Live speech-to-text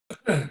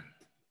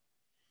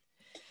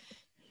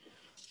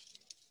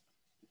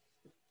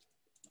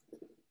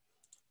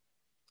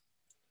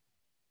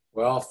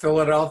Well,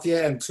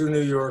 Philadelphia and 2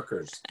 New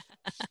Yorkers.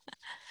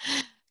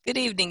 Good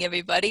evening,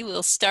 everybody.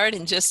 We'll start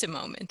in just a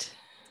moment.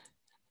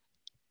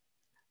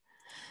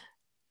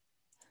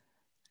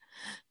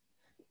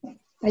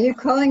 Are you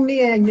calling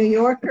me a New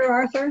Yorker,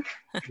 Arthur?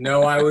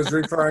 No, I was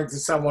referring to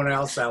someone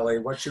else, Ellie.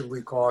 What should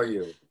we call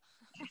you?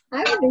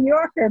 I'm a New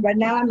Yorker, but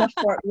now I'm a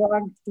Fort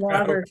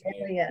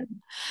Lauderdalean.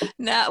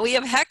 Now, we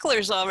have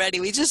hecklers already.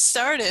 We just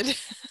started.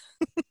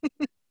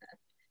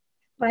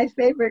 My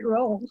favorite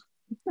role.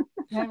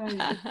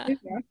 Hi,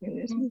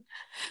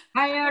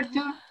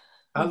 Arthur.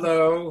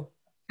 Hello.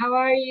 How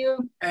are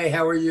you? Hey,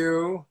 how are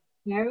you?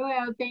 Very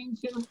well,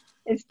 thank you.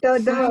 It's so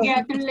dope.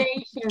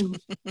 Congratulations.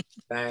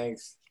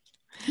 Thanks.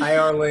 Hi,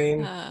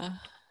 Arlene.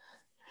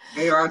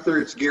 Hey, Arthur,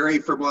 it's Gary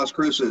from Las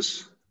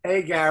Cruces.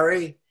 Hey,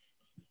 Gary.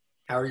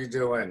 How are you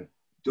doing?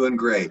 Doing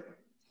great.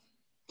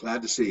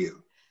 Glad to see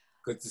you.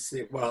 Good to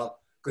see, well,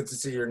 good to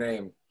see your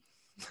name.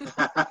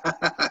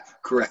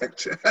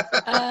 Correct. You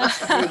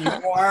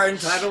are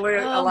entirely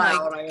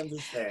allowed, I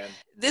understand.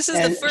 This is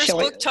the first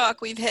book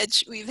talk we've had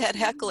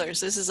hecklers.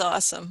 This is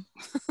awesome.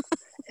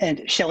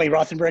 And Shelley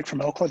Rothenberg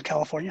from Oakland,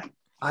 California.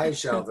 Hi,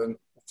 Sheldon.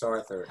 It's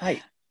Arthur.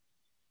 Hi.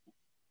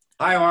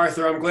 Hi,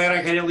 Arthur. I'm glad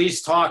I can at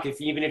least talk,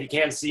 even if you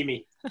can't see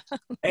me.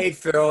 Hey,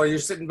 Phil, you're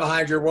sitting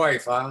behind your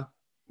wife, huh?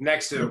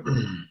 Next to.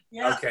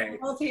 Yeah, okay.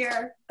 Both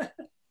here.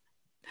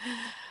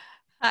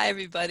 Hi,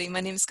 everybody.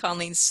 My name is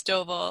Colleen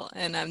Stovall,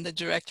 and I'm the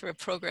Director of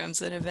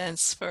Programs and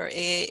Events for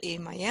AAA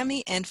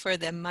Miami and for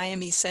the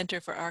Miami Center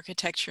for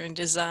Architecture and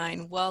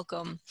Design.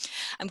 Welcome.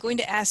 I'm going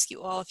to ask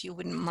you all, if you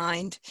wouldn't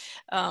mind,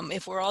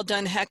 if we're all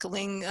done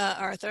heckling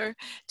Arthur,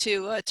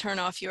 to turn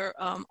off your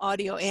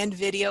audio and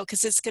video,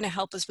 because it's going to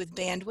help us with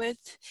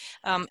bandwidth,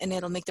 and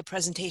it'll make the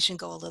presentation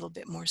go a little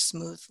bit more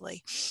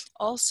smoothly.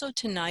 Also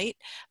tonight,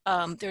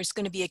 there's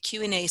going to be a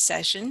Q&A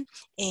session,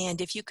 and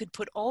if you could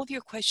put all of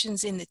your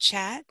questions in the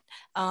chat,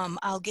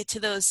 I'll get to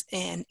those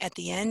at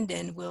the end,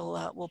 and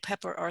we'll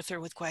pepper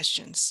Arthur with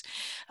questions.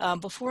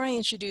 Before I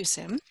introduce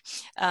him,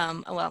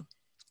 well,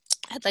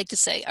 I'd like to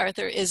say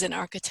Arthur is an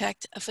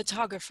architect, a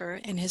photographer,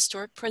 and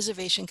historic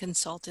preservation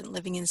consultant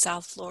living in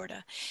South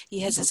Florida. He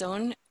has his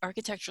own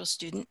architectural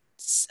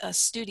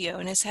studio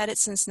and has had it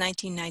since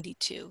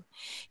 1992.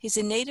 He's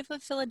a native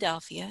of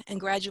Philadelphia and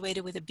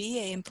graduated with a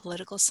BA in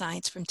political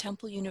science from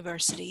Temple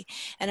University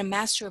and a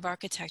Master of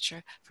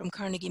Architecture from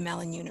Carnegie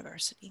Mellon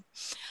University.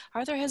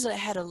 Arthur has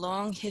had a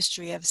long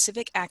history of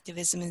civic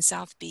activism in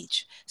South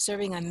Beach,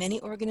 serving on many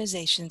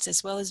organizations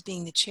as well as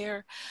being the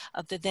chair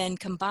of the then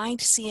combined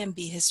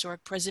CMB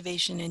Historic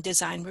Preservation and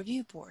Design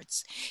Review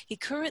Boards. He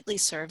currently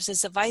serves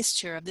as the vice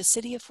chair of the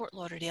City of Fort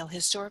Lauderdale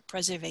Historic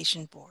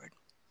Preservation Board.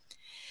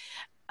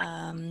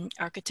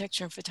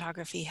 Architecture and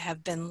photography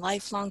have been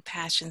lifelong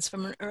passions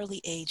from an early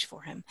age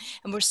for him,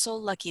 and we're so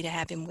lucky to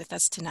have him with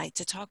us tonight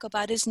to talk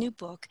about his new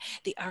book,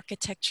 The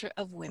Architecture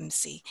of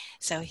Whimsy.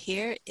 So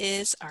here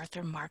is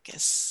Arthur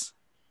Marcus.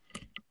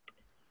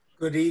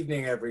 Good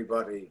evening,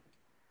 everybody.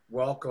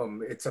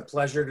 Welcome. It's a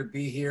pleasure to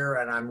be here,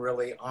 and I'm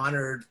really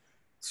honored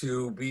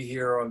to be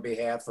here on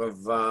behalf of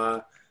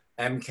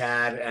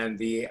MCAD and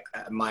the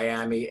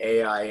Miami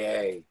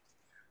AIA.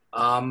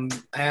 I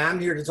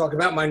am here to talk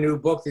about my new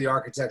book, The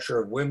Architecture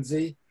of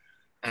Whimsy.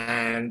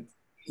 And,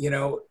 you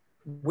know,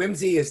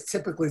 whimsy is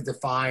typically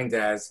defined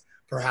as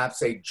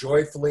perhaps a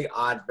joyfully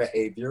odd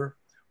behavior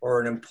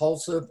or an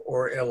impulsive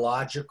or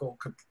illogical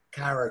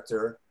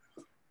character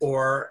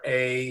or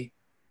a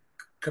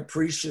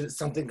capricious,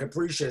 something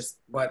capricious,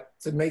 but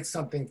to make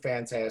something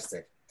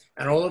fantastic.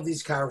 And all of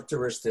these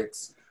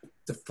characteristics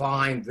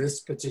define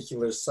this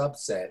particular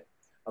subset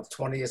of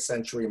 20th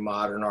century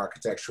modern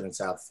architecture in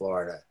South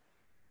Florida.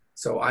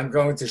 So I'm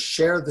going to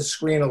share the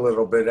screen a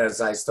little bit as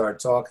I start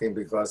talking,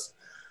 because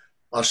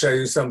I'll show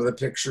you some of the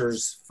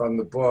pictures from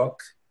the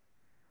book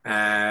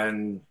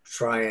and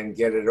try and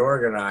get it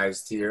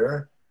organized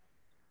here.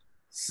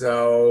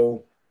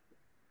 So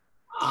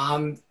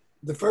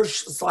the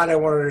first slide I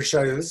wanted to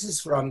show you, this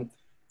is from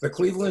the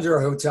Clevelander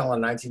Hotel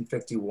in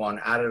 1951,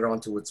 added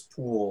onto its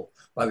pool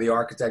by the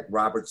architect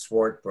Robert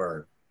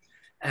Swartberg.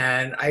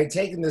 And I had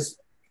taken this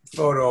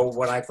photo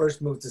when I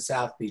first moved to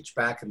South Beach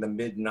back in the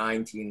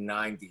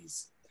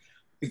mid-1990s,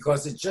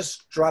 because it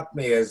just struck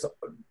me as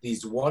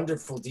these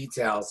wonderful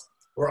details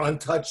were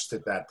untouched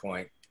at that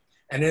point.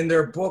 And in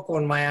their book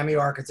on Miami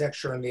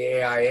architecture and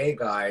the AIA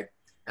guide,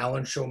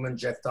 Alan Schulman,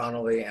 Jeff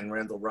Donnelly, and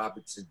Randall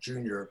Robertson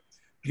Jr.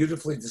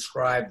 beautifully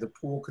described the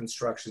pool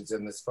constructions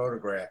in this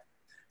photograph.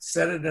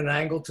 Set at an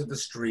angle to the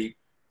street,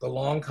 the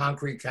long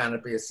concrete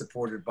canopy is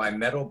supported by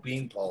metal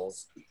beam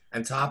poles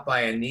and topped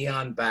by a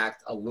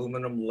neon-backed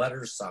aluminum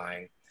letter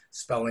sign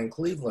spelling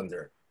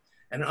Clevelander.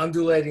 An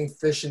undulating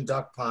fish and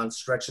duck pond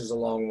stretches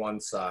along one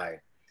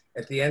side.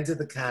 At the end of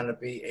the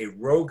canopy, a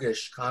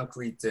roguish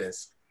concrete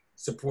disc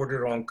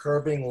supported on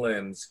curving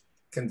limbs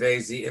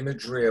conveys the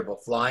imagery of a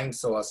flying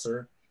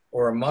saucer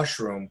or a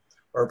mushroom,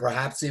 or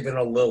perhaps even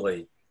a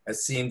lily,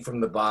 as seen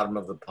from the bottom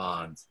of the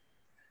pond.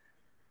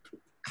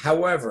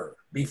 However,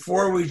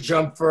 before we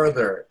jump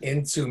further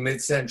into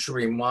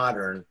mid-century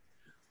modern,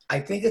 I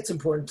think it's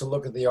important to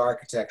look at the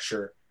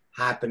architecture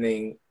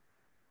happening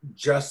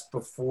just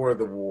before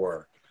the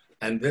war.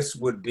 And this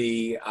would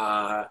be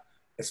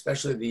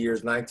especially the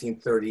years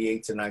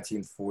 1938 to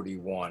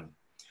 1941.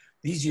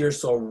 These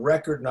years saw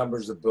record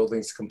numbers of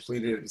buildings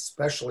completed,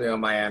 especially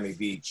on Miami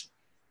Beach,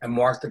 and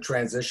marked the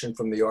transition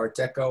from the Art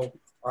Deco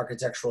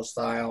architectural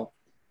style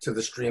to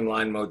the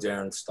streamlined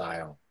modern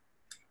style.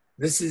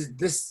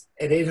 This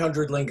at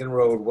 800 Lincoln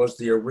Road was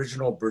the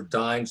original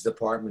Burdine's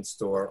department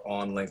store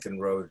on Lincoln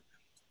Road,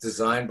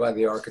 designed by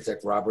the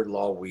architect Robert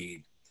Law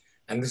Weed.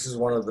 And this is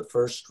one of the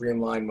first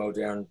streamlined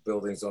modern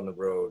buildings on the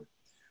road.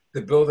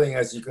 The building,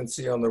 as you can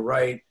see on the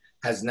right,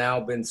 has now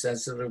been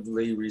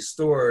sensitively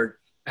restored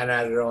and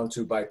added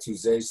onto by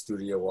Touze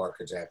Studio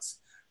Architects.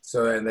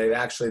 So, and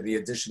the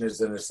addition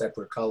is in a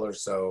separate color,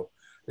 so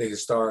the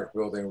historic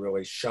building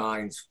really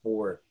shines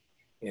forth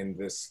in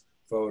this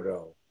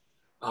photo.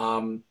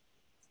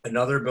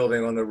 Another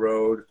building on the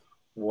road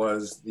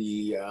was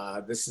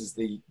this is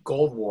the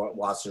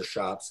Goldwasser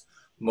shops.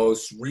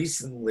 Most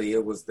recently,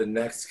 it was the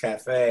Next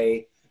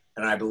Cafe,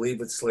 and I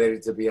believe it's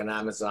slated to be an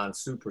Amazon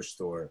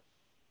superstore.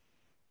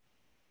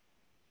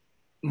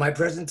 My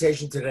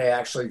presentation today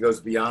actually goes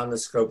beyond the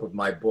scope of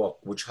my book,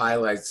 which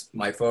highlights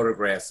my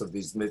photographs of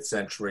these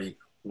mid-century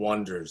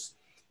wonders.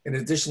 In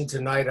addition,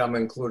 tonight I'm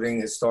including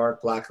historic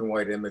black and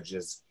white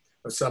images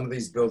of some of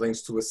these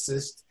buildings to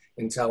assist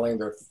in telling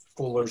their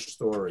fuller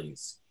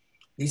stories.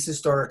 These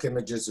historic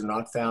images are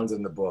not found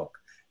in the book.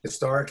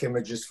 Historic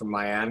images from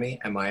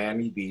Miami and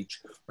Miami Beach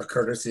are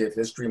courtesy of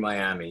History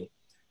Miami,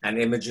 and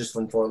images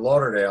from Fort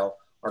Lauderdale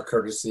are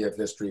courtesy of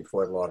History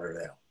Fort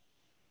Lauderdale.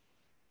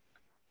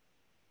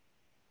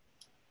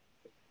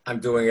 I'm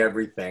doing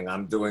everything.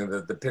 I'm doing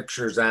the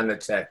pictures and the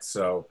text,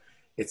 so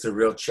it's a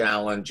real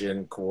challenge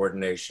in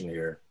coordination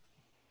here.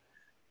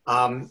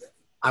 I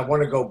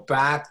want to go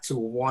back to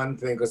one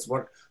thing, because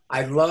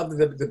I love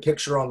the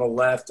picture on the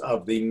left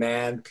of the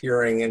man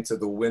peering into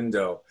the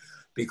window,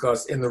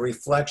 because in the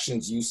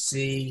reflections you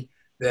see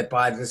that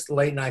by this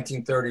late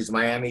 1930s,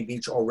 Miami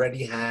Beach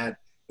already had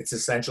its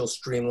essential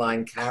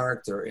streamlined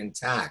character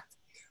intact,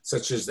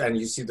 such as, and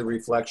you see the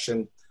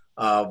reflection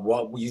of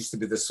what used to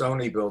be the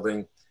Sony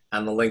building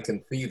and the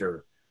Lincoln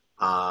Theater.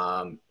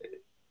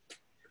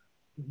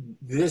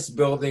 This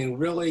building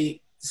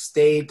really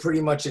stayed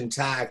pretty much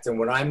intact. And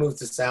when I moved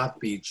to South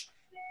Beach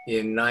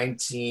in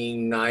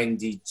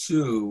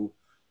 1992,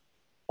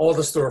 all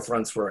the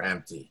storefronts were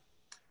empty.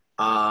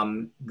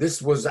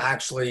 This was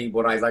actually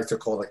what I like to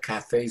call the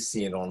cafe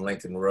scene on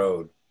Lincoln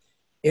Road.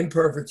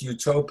 Imperfect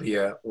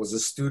Utopia was the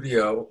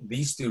studio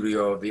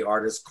of the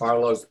artist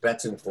Carlos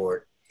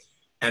Betancourt.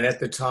 And at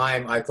the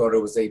time, I thought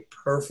it was a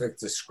perfect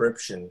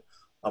description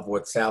of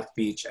what South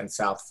Beach and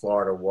South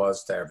Florida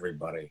was to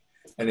everybody,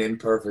 an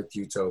imperfect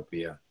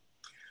utopia.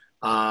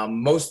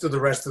 Most of the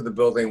rest of the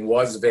building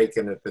was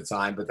vacant at the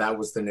time, but that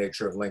was the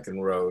nature of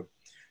Lincoln Road.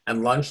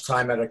 And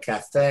lunchtime at a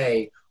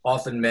cafe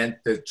often meant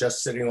that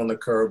just sitting on the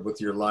curb with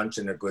your lunch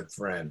and a good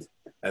friend,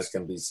 as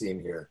can be seen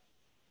here.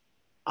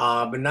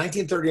 But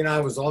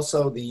 1939 was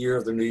also the year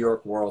of the New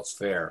York World's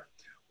Fair,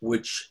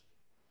 which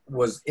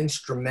was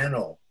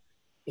instrumental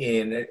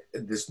in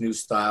this new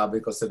style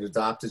because it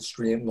adopted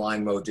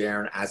streamlined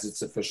modern as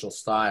its official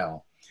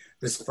style.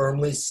 This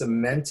firmly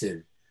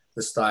cemented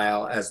the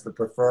style as the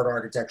preferred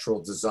architectural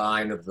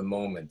design of the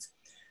moment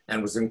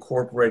and was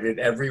incorporated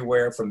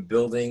everywhere from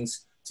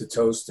buildings to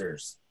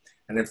toasters.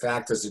 And in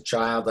fact, as a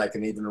child, I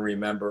can even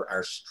remember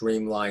our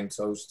streamlined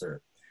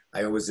toaster.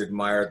 I always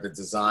admired the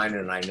design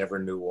and I never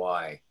knew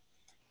why.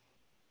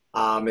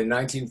 In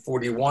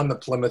 1941, the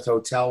Plymouth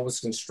Hotel was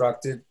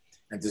constructed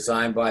and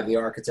designed by the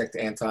architect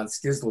Anton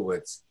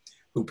Skislewitz,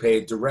 who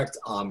paid direct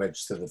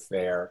homage to the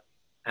fair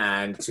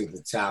and to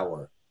the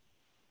tower.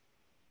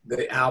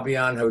 The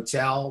Albion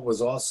Hotel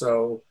was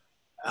also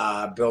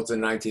built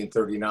in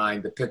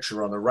 1939. The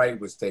picture on the right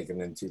was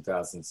taken in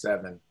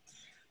 2007.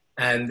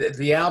 And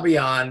the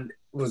Albion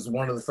was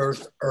one of the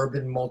first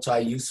urban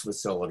multi-use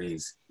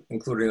facilities,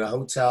 including a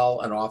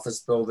hotel, an office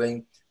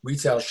building,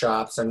 retail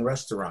shops, and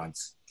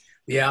restaurants.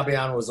 The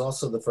Albion was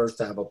also the first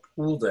to have a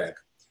pool deck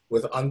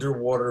with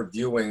underwater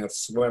viewing of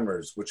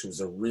swimmers, which was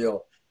a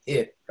real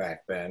hit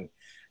back then,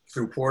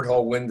 through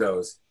porthole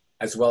windows,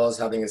 as well as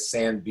having a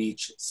sand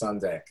beach sun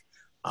deck.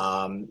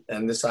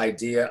 And this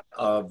idea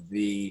of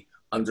the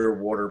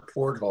underwater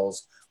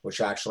portholes, which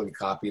actually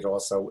copied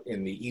also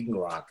in the Eden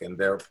Rock in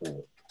their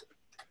pool.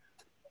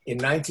 In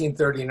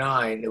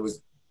 1939, it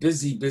was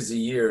busy, busy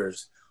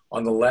years.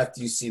 On the left,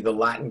 you see the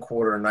Latin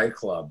Quarter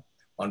nightclub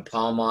on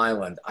Palm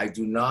Island. I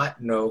do not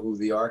know who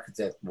the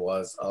architect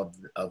was of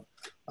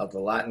the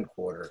Latin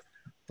Quarter,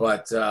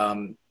 but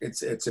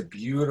it's a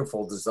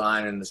beautiful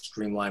design in the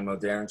streamlined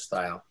modern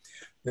style.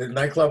 The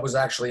nightclub was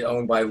actually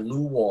owned by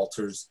Lou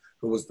Walters,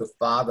 who was the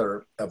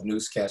father of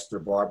newscaster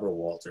Barbara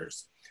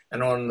Walters.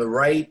 And on the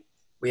right,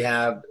 we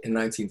have in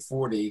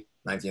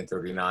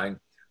 1939,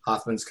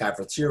 Hoffman's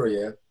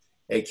Cafeteria,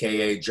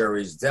 AKA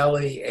Jerry's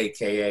Deli,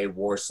 AKA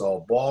Warsaw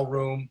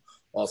Ballroom,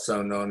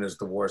 also known as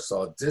the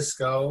Warsaw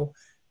Disco,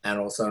 and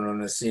also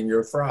known as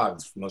Senior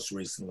Frogs most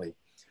recently.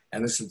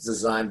 And this was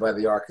designed by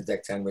the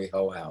architect Henry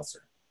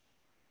Hohauser.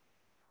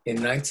 In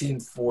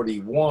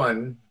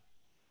 1941,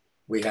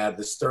 we had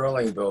the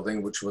Sterling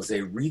Building, which was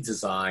a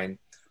redesign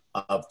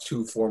of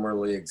two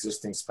formerly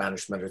existing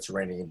Spanish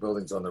Mediterranean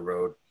buildings on the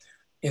road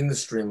in the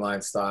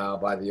streamlined style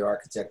by the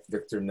architect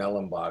Victor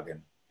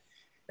Nellenbogen.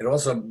 It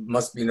also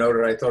must be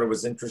noted, I thought it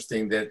was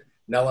interesting that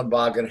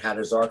Nellenbogen had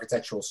his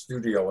architectural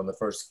studio on the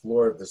first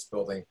floor of this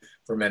building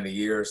for many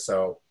years.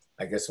 So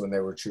I guess when they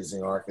were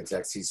choosing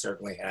architects, he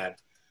certainly had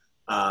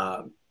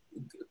a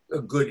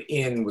good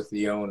in with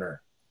the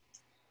owner.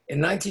 In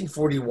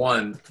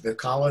 1941, the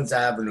Collins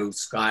Avenue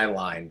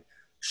skyline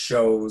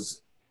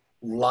shows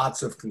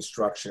lots of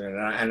construction.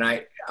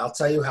 I'll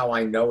tell you how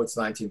I know it's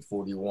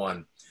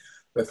 1941.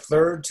 The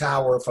third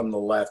tower from the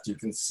left, you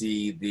can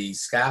see the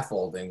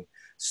scaffolding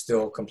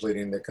still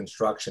completing the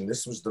construction.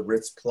 This was the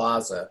Ritz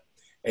Plaza,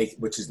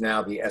 which is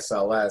now the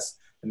SLS,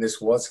 and this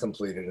was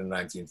completed in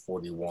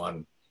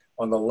 1941.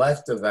 On the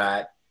left of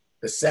that,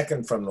 the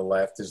second from the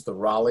left is the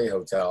Raleigh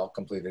Hotel,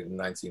 completed in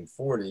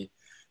 1940,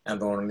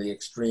 and on the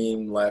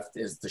extreme left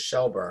is the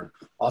Shelburne,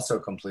 also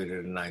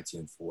completed in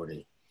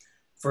 1940.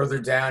 Further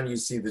down, you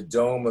see the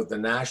dome of the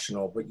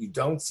National, but you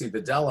don't see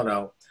the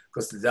Delano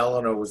because the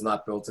Delano was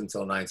not built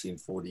until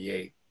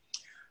 1948.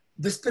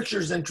 This picture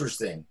is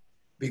interesting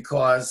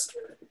because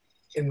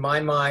in my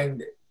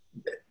mind,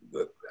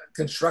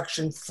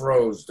 construction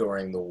froze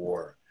during the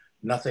war.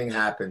 Nothing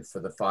happened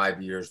for the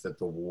 5 years that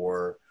the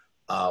war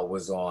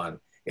was on.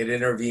 It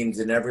intervened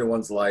in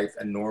everyone's life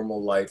and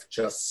normal life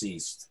just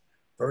ceased.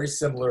 Very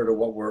similar to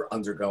what we're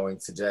undergoing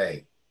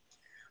today.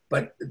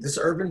 But this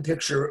urban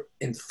picture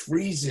in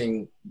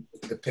freezing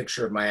the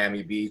picture of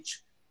Miami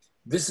Beach,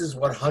 this is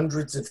what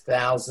hundreds of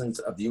thousands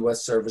of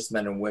US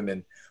servicemen and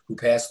women who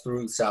passed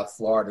through South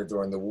Florida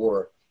during the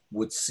war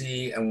would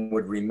see and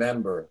would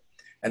remember.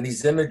 And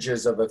these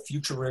images of a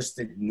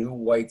futuristic new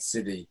white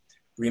city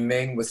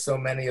remain with so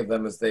many of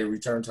them as they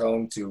returned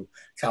home to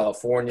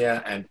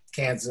California and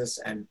Kansas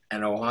and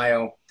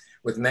Ohio,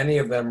 with many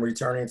of them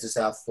returning to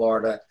South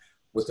Florida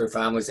with their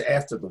families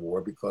after the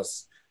war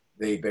because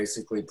they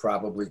basically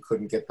probably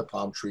couldn't get the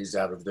palm trees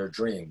out of their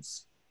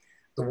dreams.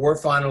 The war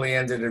finally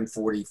ended in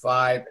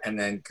 45, and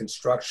then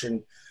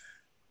construction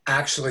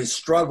actually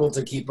struggled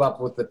to keep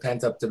up with the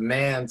pent-up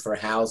demand for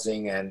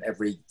housing and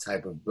every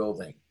type of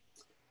building.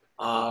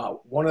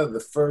 One of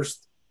the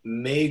first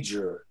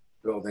major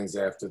buildings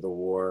after the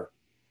war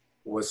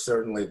was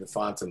certainly the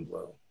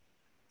Fontainebleau.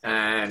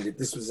 And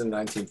this was in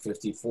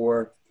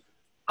 1954.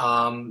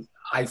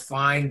 I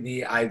find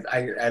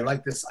I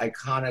like this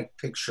iconic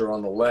picture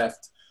on the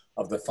left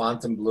of the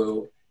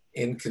Fontainebleau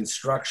in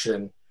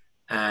construction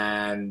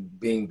and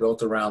being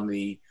built around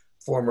the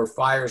former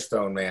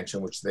Firestone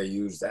Mansion, which they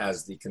used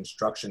as the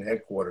construction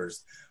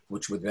headquarters,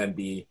 which would then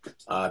be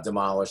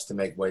demolished to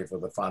make way for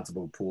the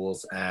Fontainebleau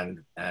pools and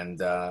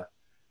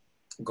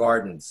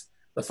gardens.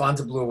 The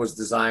Fontainebleau was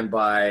designed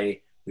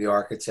by the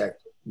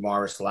architect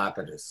Morris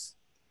Lapidus.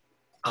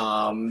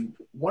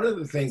 One of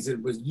the things that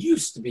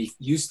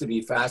used to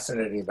be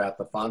fascinating about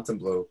the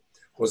Fontainebleau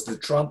was the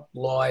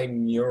trompe-l'oeil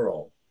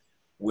mural,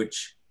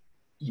 which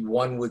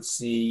one would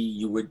see.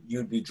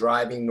 You'd be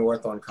driving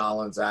north on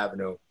Collins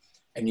Avenue,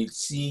 and you'd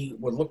see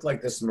what looked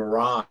like this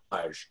mirage.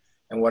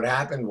 And what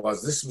happened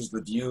was this was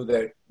the view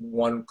that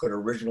one could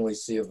originally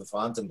see of the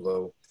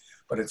Fontainebleau,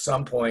 but at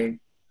some point,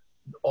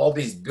 all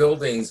these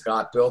buildings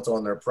got built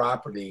on their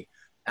property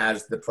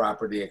as the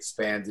property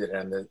expanded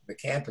and the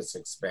campus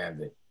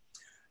expanded.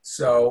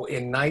 So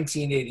in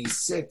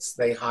 1986,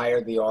 they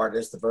hired the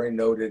artist, the very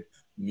noted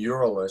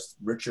muralist,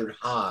 Richard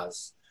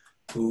Haas,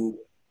 who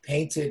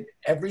painted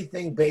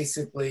everything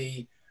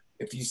basically.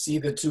 If you see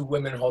the two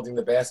women holding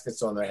the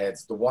baskets on their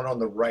heads, the one on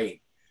the right,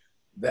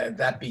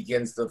 that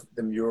begins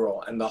the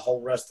mural, and the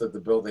whole rest of the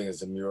building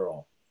is a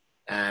mural.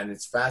 And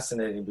it's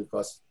fascinating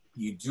because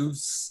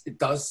it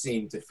does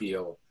seem to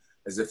feel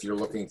as if you're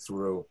looking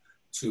through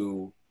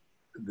to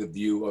the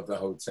view of the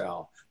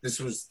hotel. This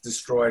was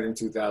destroyed in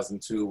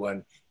 2002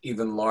 when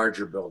even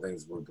larger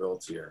buildings were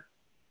built here.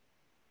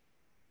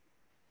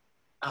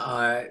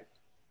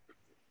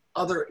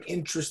 Other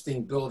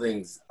interesting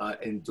buildings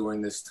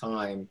during this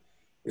time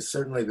is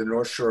certainly the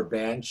North Shore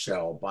Band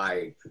Shell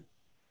by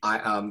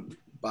Norman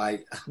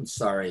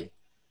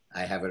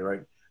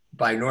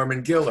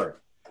Giller.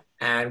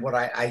 And what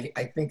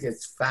I think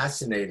is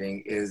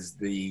fascinating is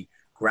the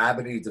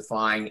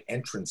gravity-defying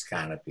entrance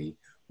canopy,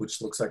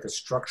 which looks like a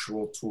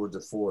structural tour de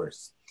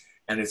force.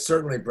 And it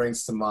certainly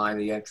brings to mind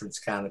the entrance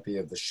canopy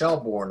of the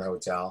Shelbourne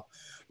Hotel.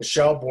 The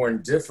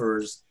Shelbourne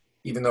differs,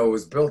 even though it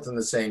was built in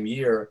the same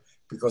year,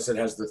 because it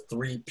has the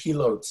three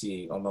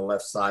pilotis on the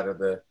left side of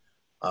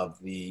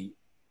the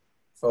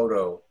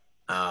photo,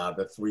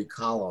 the three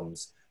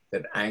columns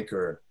that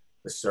anchor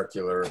the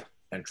circular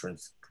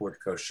entrance porte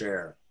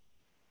cochere.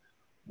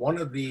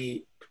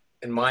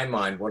 In my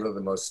mind, one of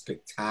the most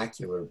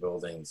spectacular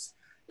buildings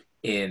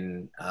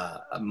in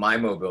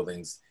MIMO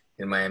buildings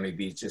in Miami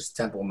Beach is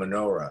Temple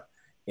Menorah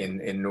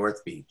in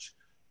North Beach.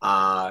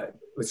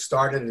 It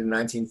started in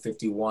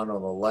 1951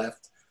 on the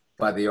left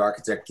by the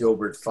architect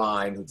Gilbert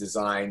Fine, who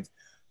designed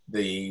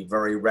the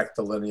very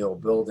rectilineal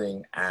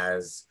building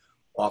as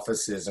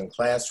offices and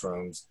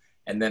classrooms.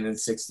 And then in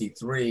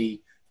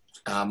 63,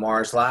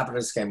 Morris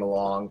Lapidus came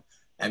along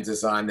and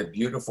designed the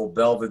beautiful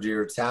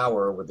Belvedere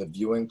Tower with a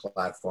viewing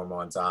platform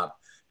on top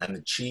and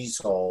the cheese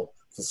hole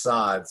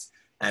facades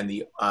and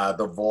the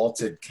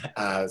vaulted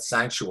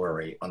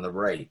sanctuary on the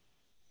right.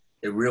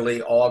 It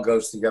really all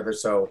goes together.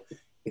 So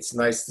it's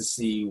nice to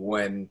see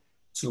when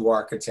two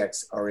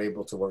architects are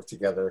able to work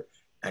together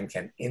and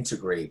can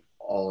integrate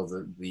all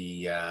of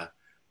the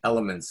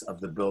elements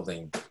of the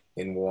building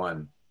in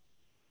one.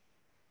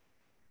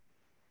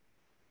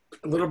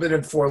 A little bit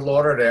in Fort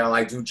Lauderdale,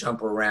 I do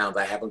jump around.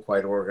 I haven't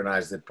quite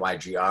organized it by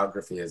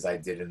geography as I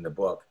did in the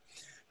book.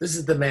 This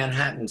is the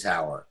Manhattan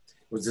Tower.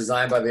 It was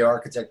designed by the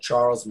architect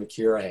Charles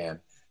McCurahan.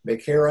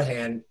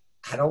 McCurahan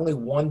had only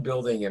one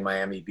building in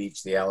Miami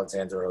Beach, the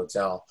Alexander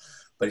Hotel,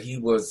 but he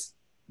was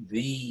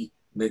the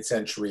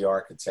mid-century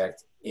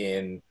architect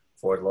in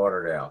Fort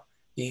Lauderdale.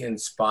 He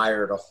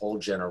inspired a whole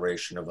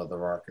generation of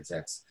other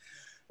architects.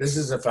 This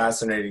is a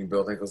fascinating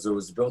building because it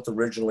was built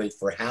originally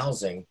for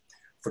housing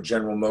for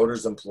General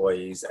Motors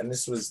employees. And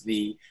this was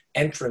the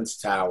entrance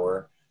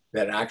tower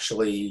that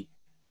actually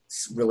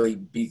really,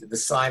 the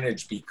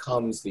signage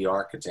becomes the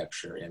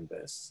architecture in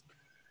this.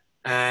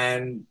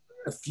 And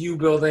a few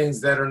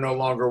buildings that are no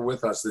longer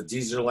with us. The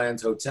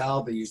Deezerland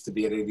Hotel that used to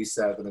be at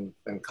 87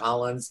 and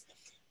Collins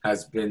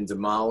has been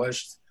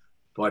demolished,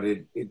 but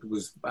it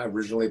was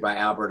originally by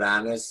Albert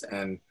Annis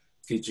and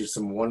features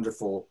some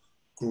wonderful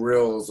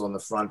grills on the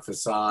front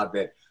facade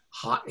that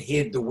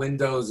hid the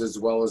windows as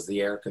well as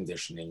the air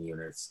conditioning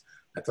units.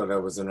 I thought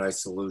that was a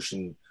nice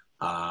solution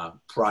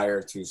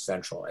prior to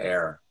central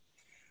air.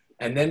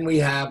 And then we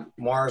have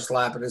Morris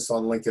Lapidus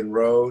on Lincoln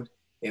Road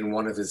in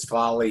one of his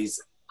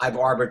follies. I've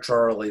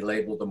arbitrarily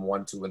labeled them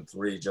 1, 2, and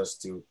 3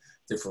 just to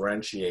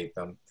differentiate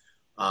them.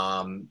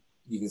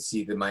 You can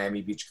see the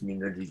Miami Beach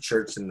Community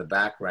Church in the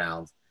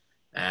background.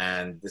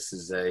 And this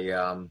is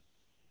a,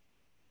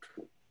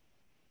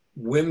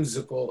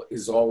 whimsical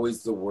is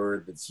always the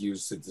word that's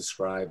used to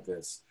describe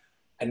this.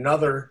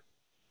 Another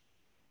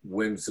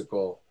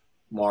whimsical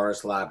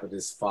Morris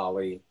Lapidus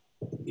folly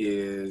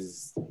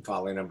is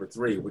folly number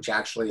 3, which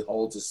actually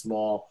holds a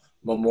small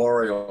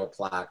memorial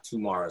plaque to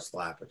Morris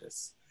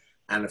Lapidus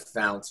and a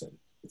fountain.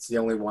 It's the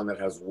only one that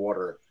has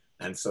water,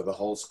 and so the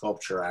whole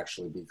sculpture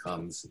actually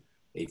becomes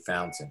a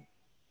fountain.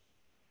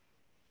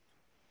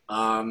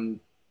 Sorry.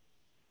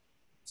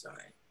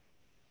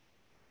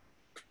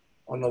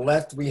 On the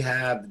left, we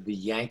have the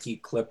Yankee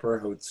Clipper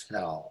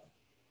Hotel.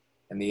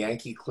 And the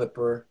Yankee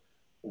Clipper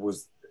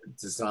was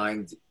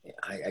designed,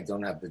 I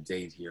don't have the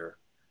date here.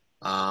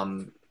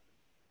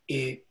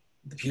 It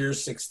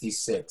appears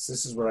 66.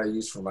 This is what I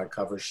use for my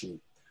cover sheet.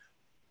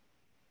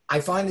 I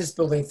find this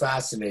building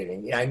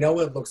fascinating. I know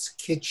it looks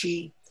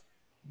kitschy,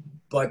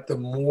 but the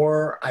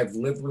more I've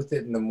lived with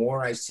it and the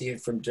more I see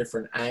it from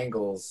different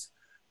angles,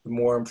 the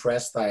more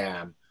impressed I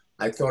am.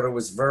 I thought it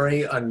was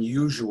very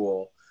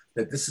unusual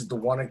that this is the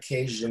one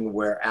occasion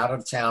where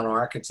out-of-town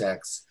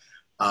architects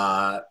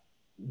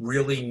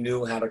really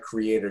knew how to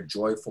create a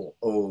joyful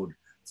ode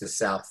to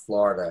South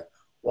Florida,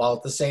 while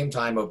at the same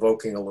time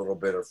evoking a little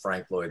bit of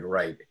Frank Lloyd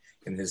Wright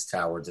in his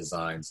tower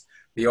designs.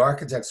 The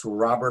architects were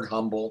Robert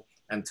Humble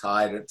and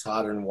Todd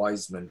and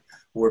Wiseman,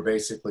 who were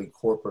basically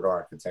corporate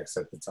architects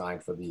at the time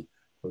for the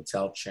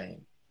hotel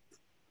chain.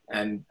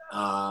 And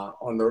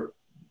on the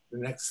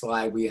next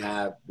slide, we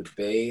have the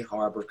Bay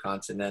Harbor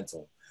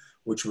Continental,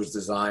 which was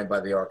designed by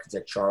the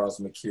architect Charles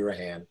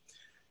McCurahan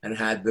and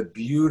had the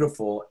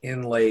beautiful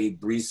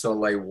inlaid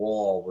brise-soleil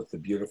wall with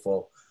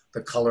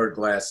the colored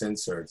glass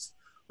inserts.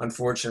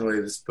 Unfortunately,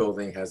 this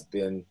building has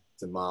been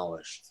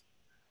demolished.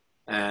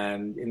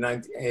 And in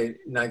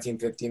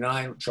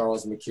 1959,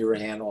 Charles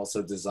McCurahan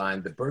also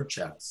designed the Birch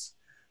House.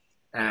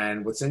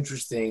 And what's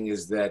interesting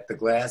is that the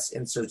glass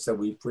inserts that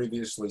we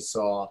previously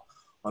saw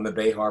on the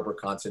Bay Harbor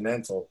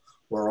Continental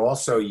were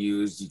also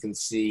used, you can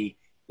see,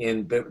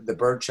 in the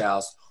Birch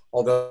House,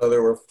 although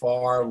there were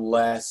far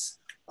less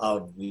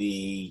of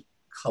the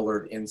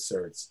colored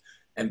inserts.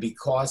 And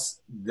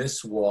because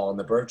this wall in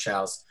the Birch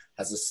House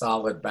has a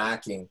solid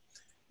backing,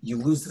 you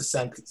lose the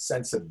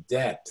sense of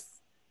depth.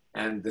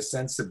 And the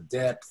sense of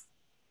depth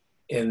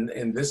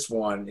in this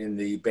one, in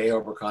the Bay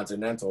Harbor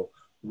Continental,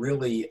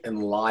 really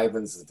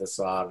enlivens the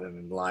facade and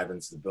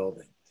enlivens the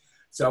building.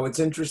 So it's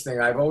interesting.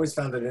 I've always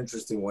found it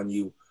interesting when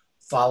you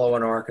follow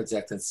an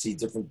architect and see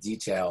different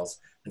details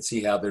and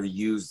see how they're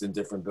used in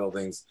different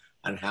buildings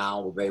and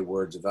how they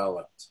were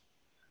developed.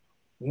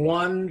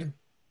 One,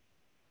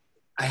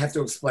 I have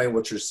to explain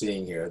what you're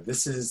seeing here.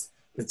 This is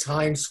the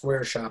Times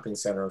Square Shopping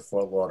Center in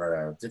Fort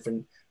Lauderdale,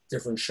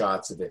 different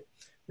shots of it.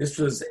 This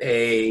was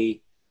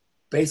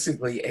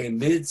basically a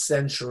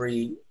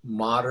mid-century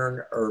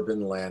modern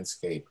urban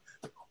landscape,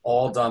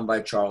 all done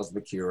by Charles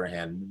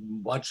McCurahan,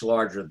 much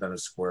larger than a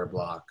square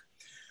block.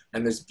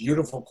 And this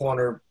beautiful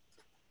corner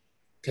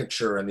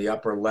picture in the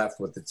upper left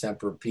with the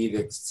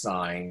Tempur-Pedic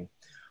sign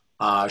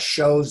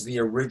shows the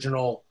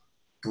original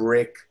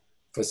brick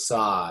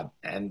facade.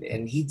 And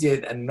he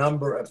did a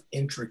number of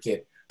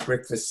intricate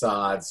brick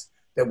facades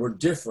that were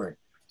different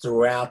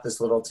throughout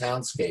this little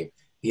townscape.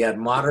 He had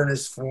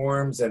modernist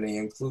forms and he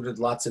included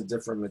lots of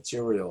different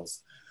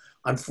materials.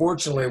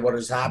 Unfortunately, what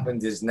has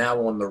happened is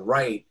now on the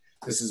right,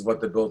 this is what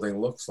the building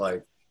looks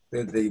like.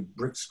 The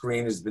brick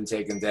screen has been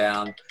taken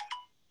down.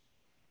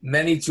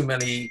 Too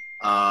many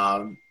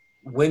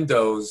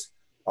windows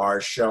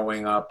are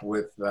showing up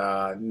with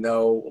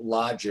no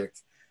logic.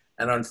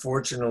 And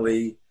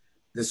unfortunately,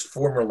 this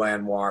former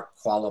landmark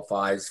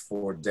qualifies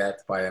for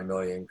death by a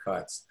million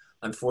cuts.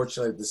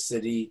 Unfortunately, the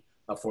city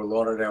of Fort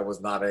Lauderdale was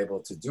not able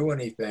to do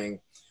anything,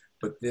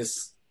 but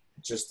this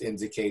just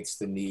indicates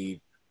the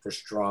need for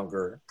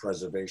stronger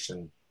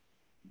preservation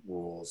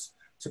rules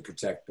to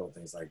protect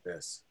buildings like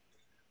this.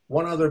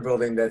 One other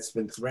building that's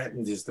been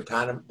threatened is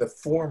the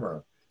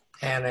former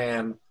Pan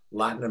Am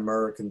Latin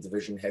American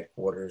Division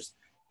headquarters,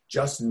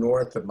 just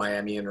north of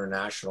Miami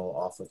International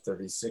off of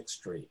 36th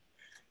Street.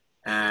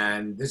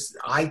 And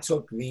I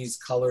took these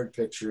colored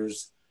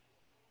pictures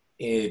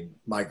back in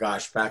like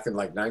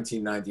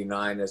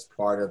 1999 as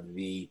part of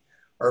the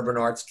Urban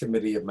Arts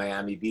Committee of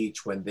Miami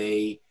Beach when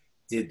they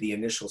did the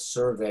initial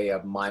survey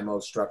of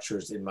MIMO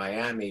structures in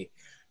Miami.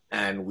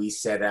 And we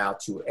set out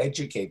to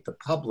educate the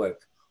public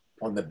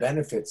on the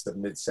benefits of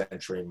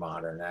mid-century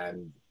modern.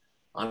 And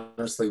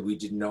honestly, we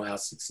didn't know how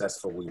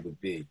successful we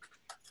would be,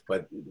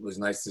 but it was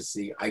nice to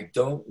see. I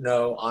don't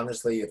know,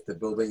 honestly, if the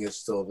building is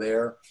still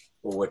there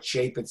or what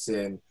shape it's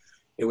in.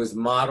 It was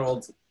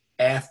modeled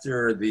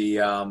after the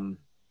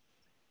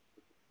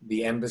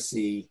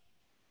embassy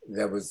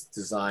that was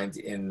designed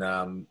in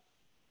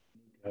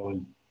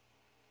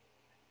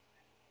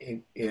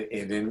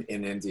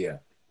India.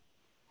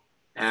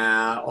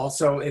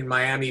 Also in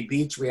Miami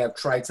Beach, we have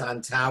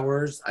Triton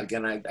Towers.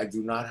 Again, I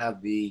do not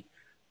have the,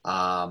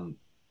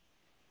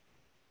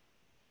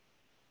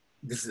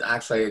 this is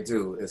actually, I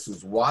do. This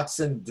is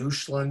Watson,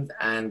 Dushland,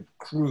 and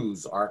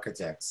Cruz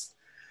Architects.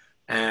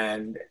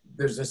 And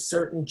there's a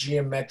certain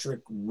geometric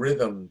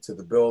rhythm to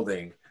the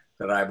building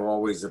that I've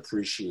always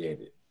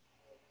appreciated.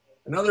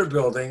 Another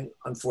building,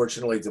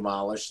 unfortunately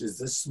demolished, is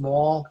this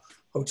small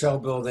hotel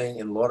building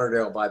in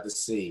Lauderdale by the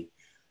Sea.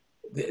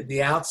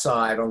 The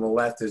outside on the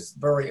left is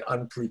very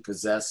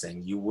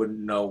unprepossessing. You wouldn't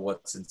know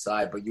what's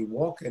inside, but you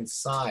walk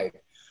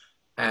inside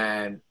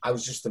and I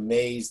was just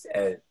amazed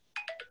at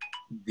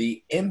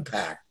the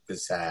impact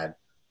this had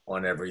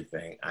on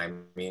everything. I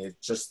mean,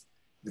 it's just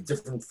the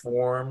different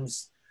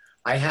forms.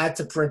 I had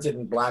to print it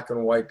in black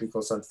and white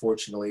because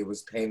unfortunately it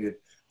was painted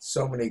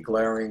so many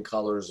glaring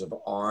colors of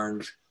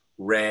orange,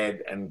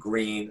 red, and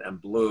green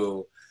and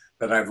blue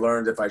that I've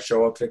learned if I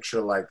show a picture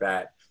like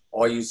that,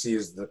 all you see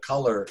is the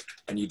color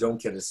and you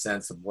don't get a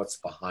sense of what's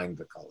behind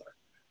the color.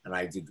 And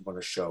I did want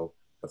to show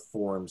the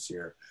forms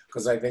here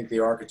because I think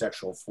the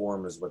architectural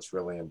form is what's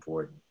really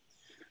important.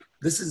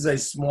 This is a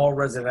small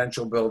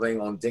residential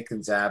building on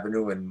Dickens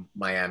Avenue in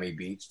Miami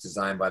Beach,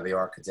 designed by the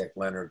architect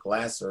Leonard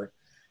Glasser.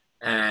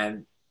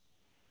 And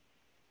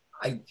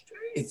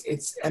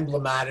it's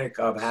emblematic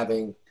of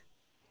having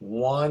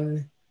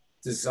one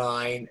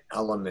design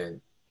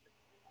element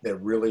that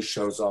really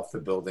shows off the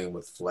building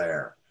with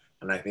flair.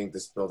 And I think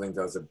this building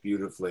does it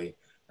beautifully.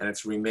 And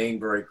it's remained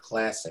very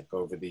classic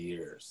over the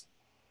years.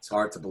 It's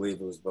hard to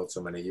believe it was built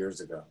so many years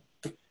ago.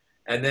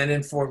 And then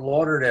in Fort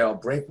Lauderdale,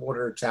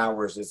 Breakwater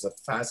Towers is a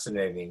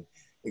fascinating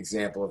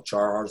example of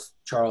Charles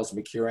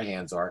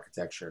McCurahan's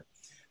architecture.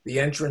 The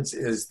entrance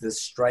is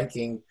this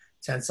striking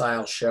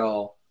tensile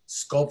shell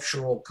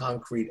sculptural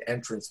concrete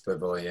entrance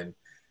pavilion,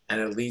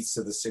 and it leads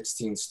to the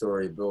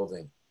 16-story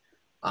building.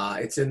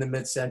 It's in the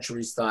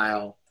mid-century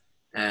style,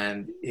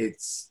 and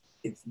it's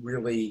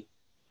really,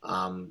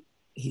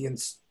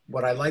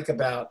 what I like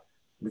about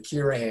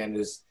McCurahan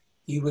is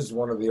he was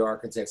one of the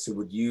architects who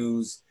would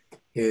use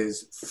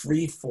his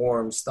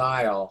free-form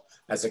style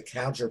as a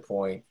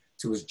counterpoint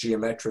to his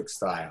geometric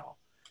style.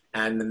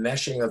 And the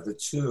meshing of the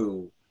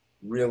two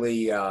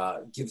really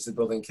gives the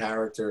building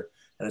character,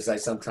 and as I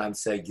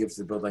sometimes say, gives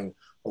the building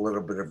a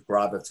little bit of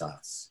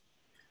gravitas.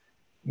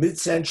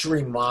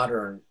 Mid-century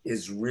modern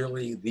is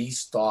really the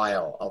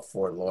style of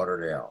Fort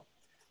Lauderdale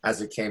as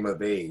it came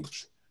of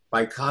age.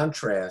 By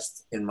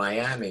contrast, in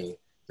Miami,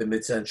 the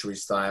mid-century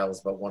style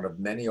is but one of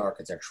many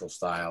architectural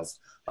styles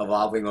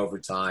evolving over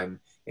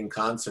time in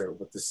concert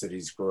with the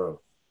city's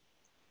growth.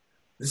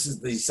 This is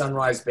the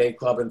Sunrise Bay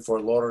Club in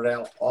Fort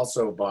Lauderdale,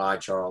 also by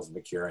Charles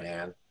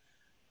McCurahan.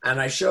 And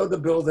I show the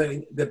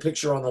building, the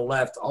picture on the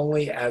left,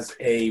 only as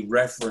a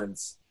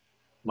reference,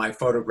 my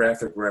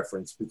photographic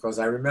reference, because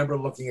I remember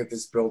looking at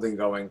this building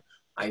going,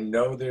 I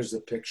know there's a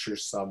picture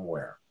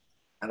somewhere.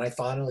 And I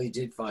finally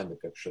did find the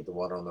picture, the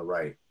one on the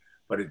right,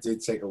 but it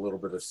did take a little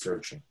bit of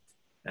searching.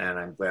 And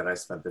I'm glad I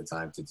spent the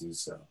time to do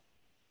so.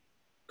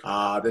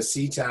 The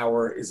Sea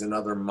Tower is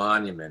another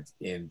monument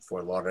in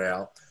Fort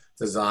Lauderdale,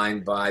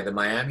 designed by the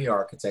Miami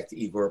architect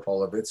Igor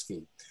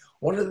Polovitsky.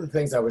 One of the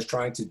things I was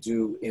trying to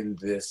do in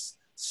this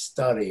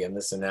study and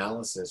this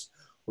analysis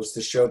was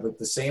to show that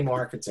the same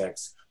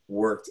architects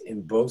worked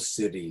in both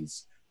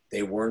cities.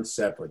 They weren't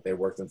separate. They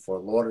worked in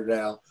Fort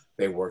Lauderdale.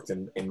 They worked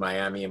in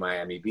Miami and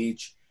Miami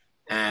Beach.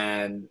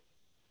 And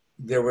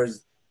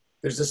there's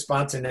a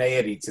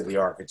spontaneity to the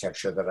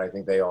architecture that I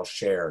think they all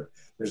shared.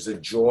 There's a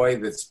joy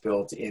that's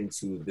built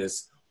into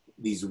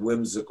these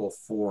whimsical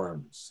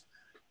forms.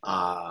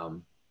 I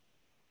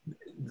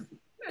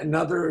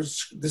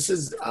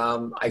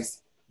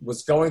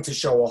was going to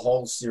show a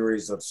whole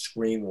series of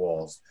screen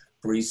walls,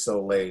 brise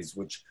soleils,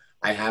 which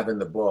I have in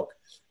the book.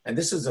 And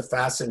this is a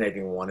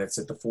fascinating one. It's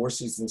at the Four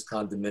Seasons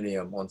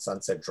condominium on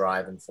Sunset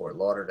Drive in Fort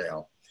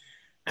Lauderdale.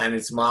 And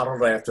it's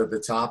modeled after, the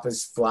top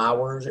is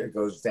flowers, it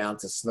goes down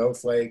to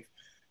snowflake,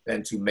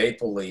 then to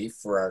maple leaf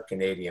for our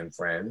Canadian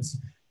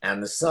friends,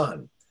 and the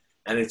sun.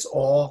 And it's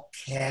all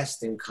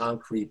cast in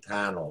concrete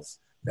panels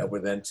that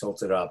were then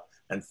tilted up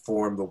and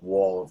formed the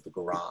wall of the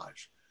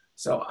garage.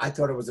 So I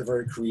thought it was a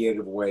very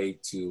creative way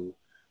to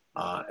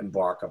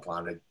embark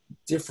upon a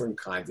different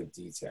kind of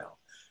detail.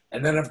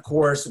 And then, of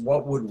course,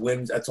 what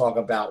would talk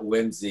about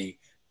Whimsy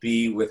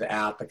be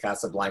without the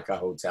Casablanca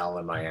Hotel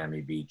in Miami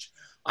Beach?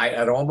 I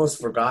had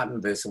almost forgotten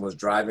this and was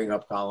driving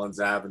up Collins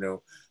Avenue,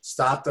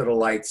 stopped at a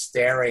light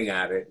staring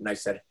at it, and I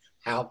said,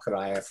 how could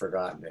I have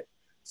forgotten it?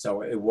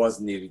 So it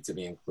was needed to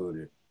be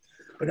included.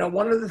 But now,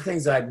 one of the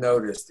things I've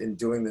noticed in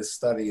doing this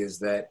study is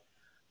that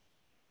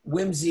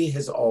whimsy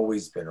has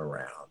always been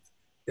around.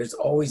 There's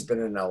always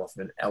been an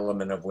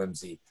element of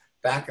whimsy.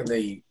 Back in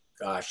the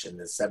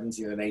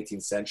 17th and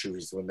 18th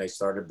centuries, when they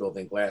started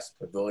building glass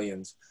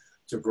pavilions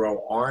to grow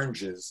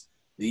oranges,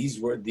 these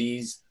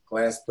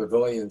glass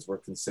pavilions were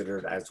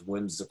considered as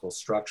whimsical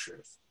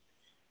structures.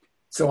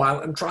 So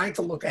I'm trying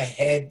to look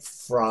ahead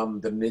from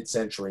the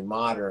mid-century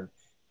modern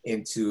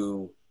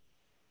into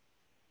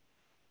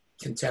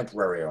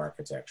contemporary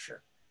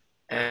architecture.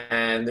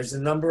 And there's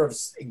a number of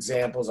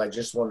examples I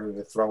just wanted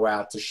to throw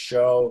out to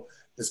show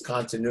this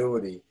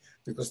continuity,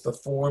 because the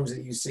forms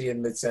that you see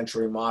in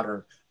mid-century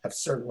modern have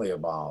certainly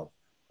evolved.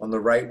 On the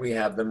right, we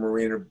have the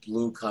Marina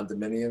Blue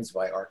condominiums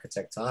by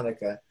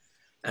Architectonica.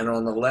 And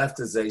on the left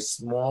is a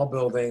small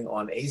building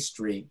on A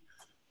Street.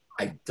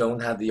 I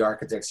don't have the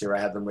architects here, I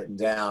have them written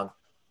down.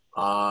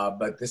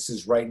 But this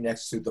is right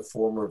next to the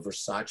former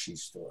Versace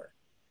store.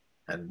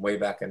 And way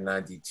back in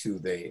 '92,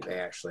 they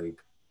actually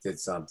did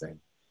something.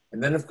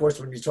 And then, of course,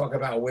 when you talk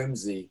about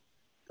whimsy,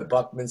 the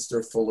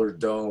Buckminster Fuller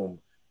Dome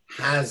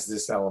has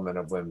this element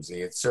of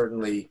whimsy. It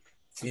certainly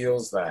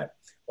feels that.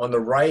 On the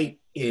right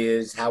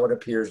is how it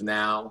appears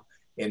now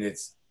in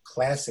its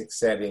classic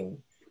setting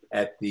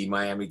at the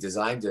Miami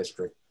Design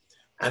District.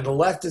 And the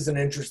left is an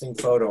interesting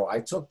photo.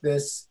 I took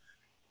this,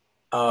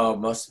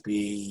 must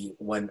be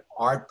when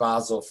Art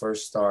Basel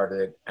first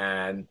started,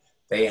 and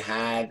they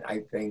had, I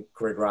think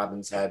Craig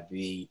Robbins had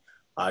the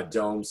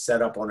dome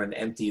set up on an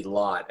empty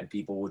lot, and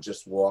people would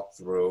just walk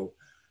through.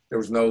 There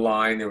was no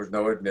line, there was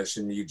no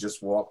admission. You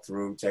just walk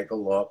through, take a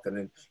look, and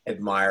then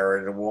admire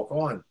it and walk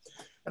on.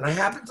 And I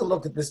happened to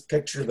look at this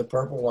picture, the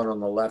purple one on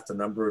the left, a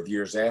number of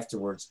years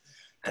afterwards,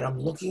 and I'm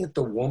looking at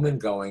the woman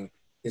going,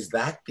 is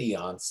that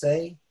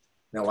Beyonce?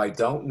 Now, I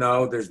don't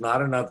know. There's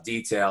not enough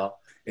detail.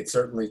 It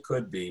certainly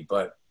could be,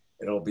 but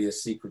it'll be a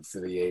secret for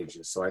the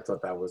ages. So I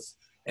thought that was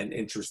an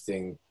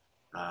interesting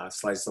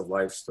slice of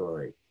life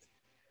story.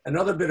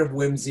 Another bit of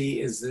whimsy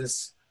is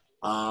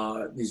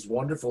these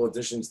wonderful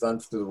additions done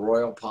to the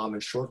Royal Palm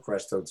and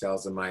Shorecrest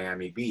hotels in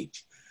Miami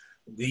Beach.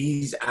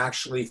 These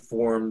actually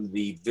form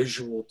the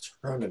visual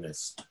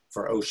terminus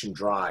for Ocean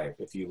Drive,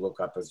 if you look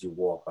up as you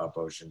walk up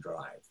Ocean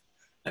Drive.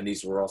 And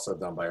these were also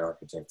done by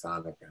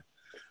Architectonica.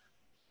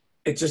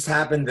 It just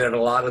happened that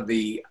a lot of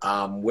the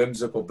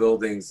whimsical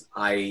buildings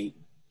I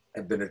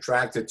have been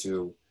attracted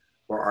to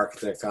were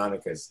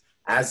Architectonicas,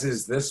 as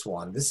is this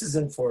one. This is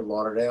in Fort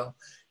Lauderdale.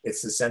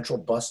 It's the Central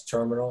Bus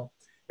Terminal.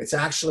 It's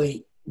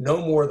actually no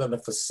more than a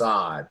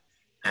facade,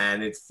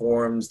 and it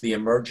forms the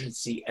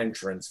emergency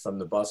entrance from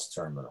the bus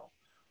terminal.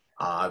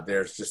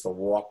 There's just a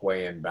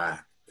walkway in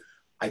back.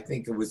 I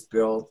think it was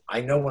built,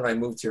 I know when I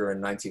moved here in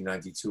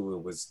 1992,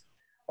 it was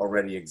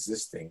already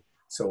existing,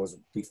 so it was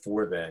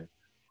before then.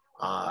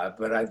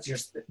 But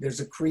there's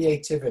a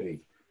creativity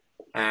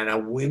and a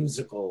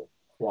whimsical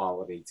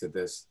quality to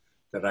this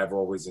that I've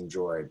always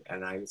enjoyed,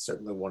 and I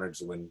certainly wanted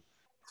to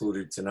include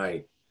it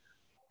tonight.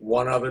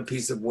 One other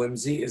piece of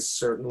whimsy is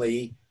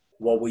certainly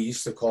what we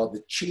used to call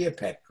the Chia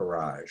Pet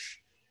Garage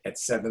at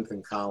 7th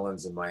and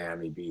Collins in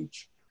Miami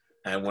Beach.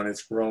 And when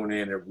it's grown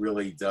in, it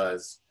really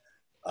does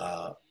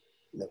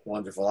look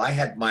wonderful. I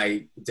had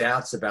my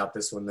doubts about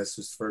this when this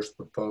was first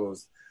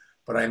proposed,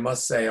 but I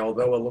must say,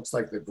 although it looks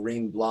like the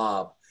green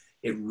blob,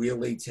 it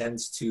really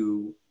tends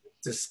to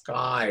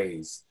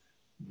disguise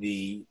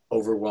the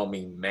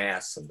overwhelming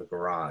mass of the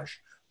garage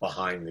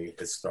behind the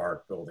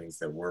historic buildings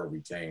that were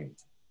retained.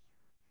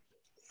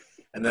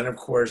 And then, of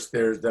course,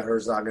 there's the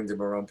Herzog and de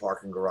Meuron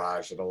parking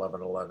garage at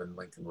 1111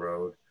 Lincoln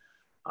Road.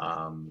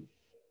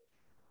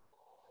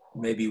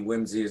 Maybe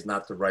whimsy is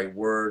not the right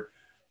word.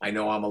 I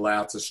know I'm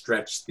allowed to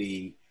stretch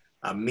the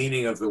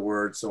meaning of the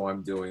word, so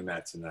I'm doing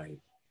that tonight.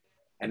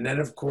 And then,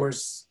 of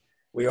course,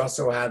 We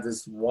also have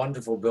this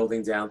wonderful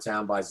building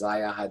downtown by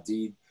Zaha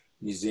Hadid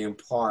Museum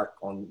Park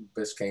on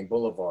Biscayne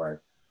Boulevard,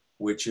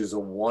 which is a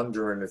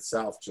wonder in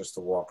itself just to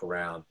walk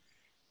around.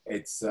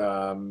 It's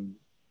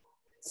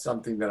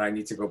something that I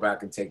need to go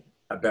back and take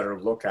a better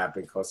look at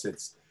because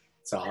it's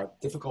a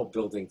difficult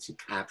building to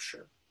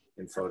capture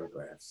in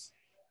photographs.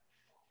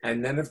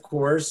 And then, of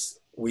course,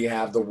 we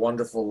have the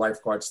wonderful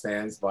lifeguard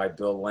stands by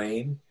Bill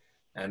Lane.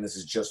 And this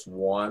is just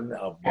one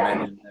of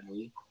many,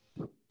 many.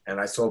 And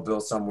I saw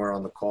Bill somewhere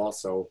on the call,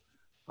 so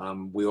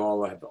we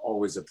all have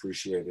always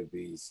appreciated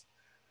these.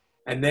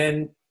 And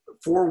then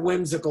for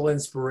whimsical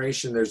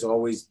inspiration, there's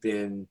always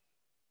been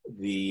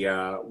the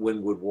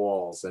Wynwood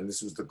Walls. And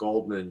this was the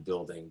Goldman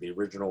building, the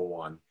original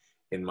one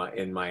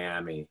in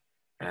Miami.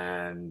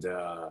 And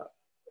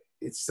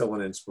it's still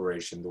an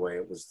inspiration the way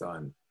it was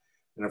done.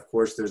 And of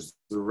course, there's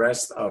the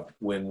rest of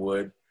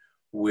Wynwood,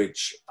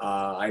 which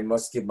I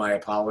must give my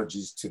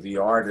apologies to the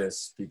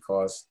artists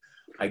because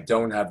I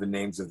don't have the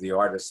names of the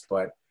artists,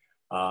 but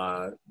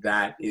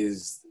that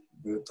is,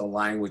 the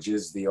language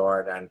is the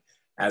art. And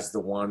as the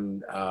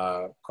one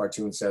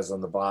cartoon says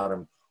on the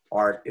bottom,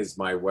 art is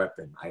my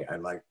weapon. I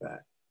like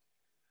that.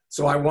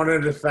 So I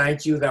wanted to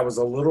thank you. That was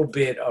a little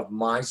bit of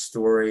my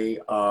story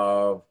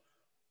of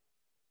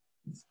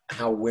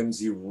how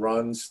Whimsy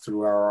runs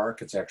through our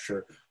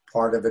architecture.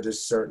 Part of it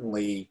is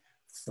certainly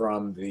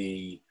from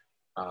the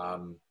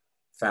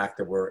fact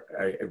that we're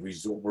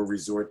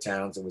resort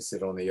towns and we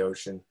sit on the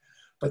ocean.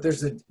 But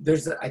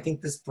I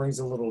think this brings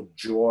a little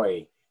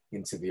joy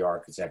into the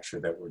architecture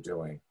that we're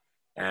doing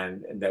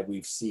and that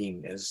we've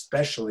seen, and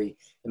especially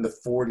in the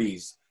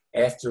 40s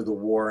after the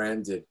war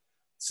ended,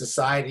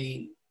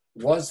 society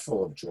was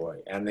full of joy.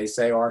 And they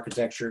say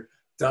architecture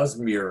does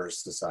mirror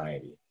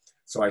society.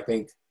 So I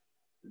think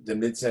the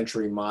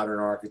mid-century modern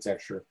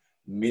architecture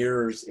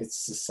mirrors its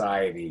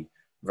society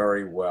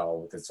very well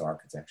with its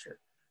architecture.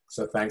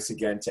 So thanks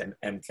again to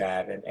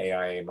MCAD and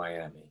AIA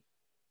Miami.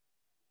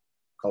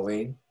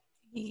 Colleen?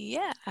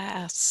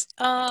 Yes.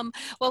 Well,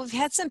 we've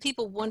had some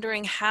people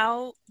wondering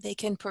how they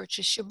can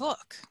purchase your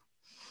book.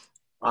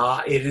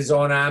 It is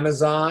on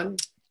Amazon.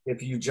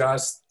 If you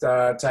just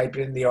type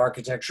in the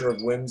architecture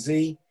of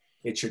Whimsy,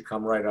 it should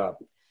come right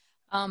up.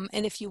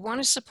 And if you want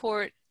to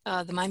support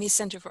the Miami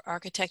Center for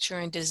Architecture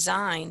and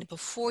Design,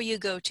 before you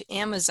go to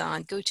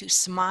Amazon, go to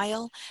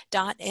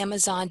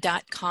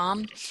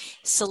smile.amazon.com,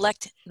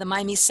 select the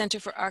Miami Center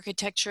for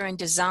Architecture and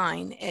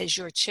Design as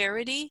your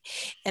charity,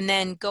 and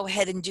then go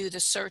ahead and do the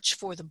search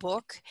for the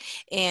book.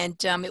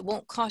 And it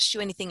won't cost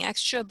you anything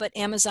extra, but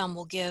Amazon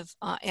will give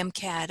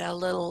MCAD a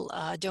little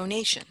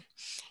donation.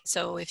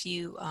 So if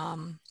you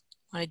want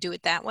to do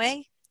it that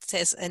way, it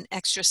says an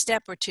extra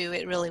step or two,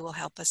 it really will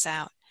help us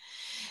out.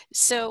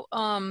 So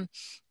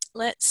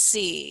let's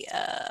see.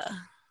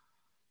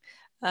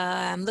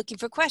 I'm looking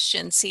for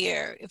questions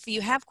here. If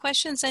you have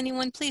questions,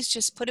 anyone, please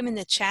just put them in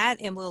the chat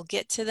and we'll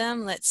get to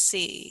them. Let's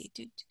see.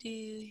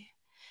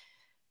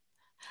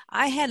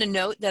 I had a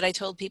note that I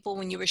told people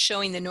when you were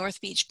showing the North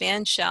Beach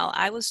band shell,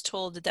 I was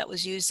told that that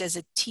was used as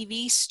a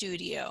TV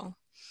studio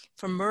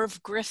for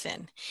Merv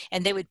Griffin.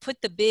 And they would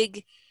put the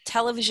big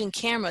television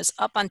cameras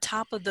up on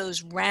top of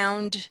those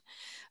round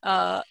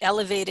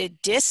elevated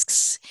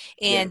discs,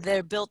 and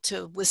they're built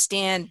to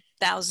withstand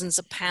thousands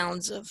of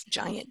pounds of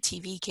giant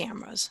TV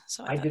cameras.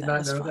 So I did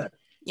not know that.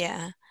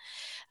 Yeah.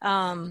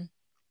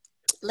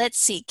 Let's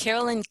see.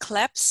 Carolyn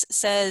Kleps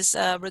says,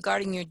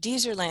 regarding your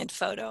Deezerland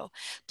photo,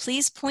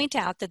 please point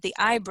out that the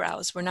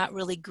eyebrows were not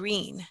really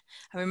green.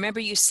 I remember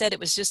you said it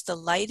was just the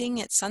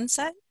lighting at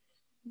sunset.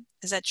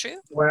 Is that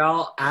true?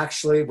 Well,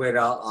 actually, wait,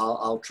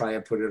 I'll try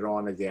and put it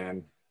on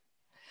again.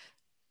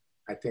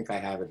 I think I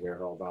have it here.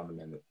 Hold on a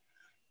minute.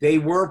 They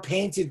were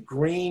painted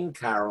green,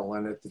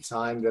 Carolyn, at the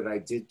time that I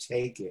did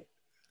take it.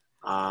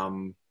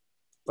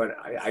 But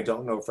I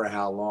don't know for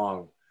how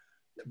long.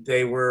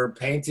 They were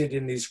painted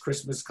in these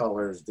Christmas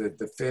colors.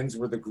 The fins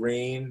were the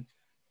green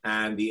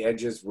and the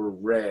edges were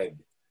red.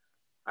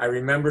 I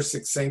remember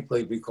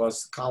succinctly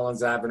because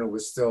Collins Avenue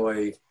was still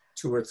a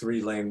 2 or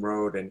 3 lane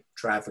road and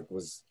traffic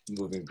was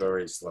moving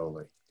very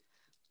slowly.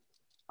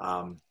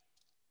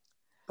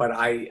 But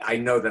I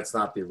know that's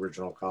not the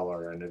original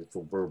color, and if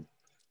it were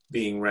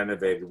being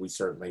renovated, we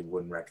certainly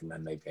wouldn't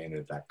recommend they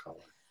painted that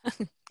color.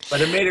 But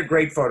it made a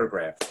great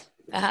photograph.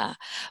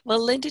 Well,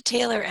 Linda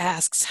Taylor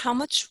asks, how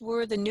much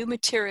were the new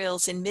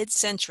materials in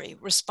mid-century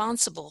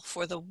responsible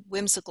for the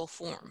whimsical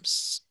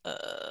forms?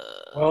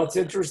 Well, it's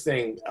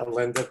interesting,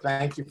 Linda.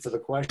 Thank you for the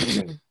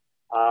question.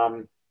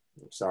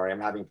 Sorry,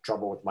 I'm having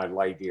trouble with my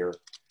light here.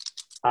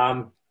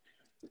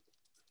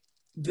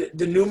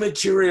 The new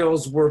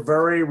materials were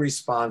very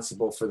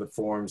responsible for the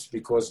forms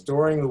because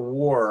during the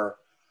war,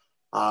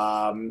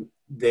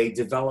 they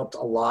developed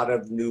a lot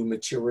of new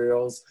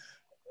materials.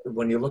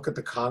 When you look at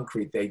the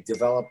concrete, they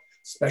developed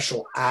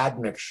special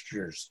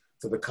admixtures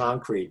for the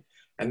concrete.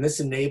 And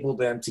this enabled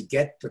them to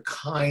get the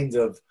kind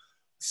of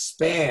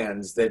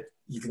spans that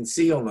you can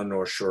see on the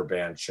North Shore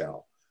band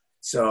shell.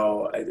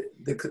 So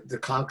the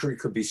concrete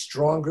could be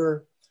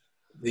stronger.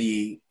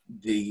 The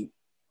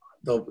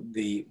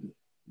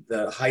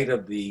height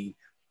of the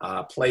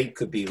plate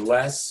could be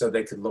less so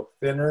they could look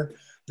thinner.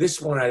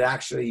 This one,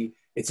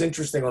 it's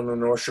interesting on the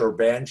North Shore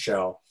band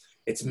shell.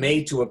 It's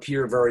made to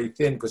appear very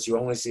thin because you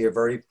only see a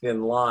very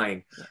thin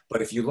line.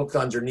 But if you look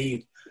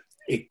underneath,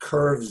 it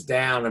curves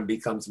down and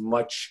becomes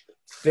much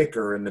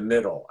thicker in the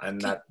middle.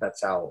 And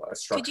that's how a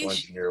structural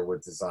engineer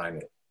would design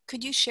it.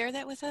 Could you share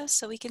that with us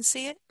so we can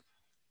see it?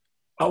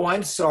 Oh,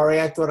 I'm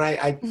sorry. I thought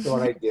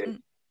I did.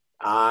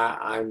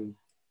 I'm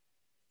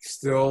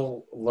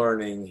still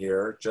learning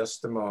here.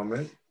 Just a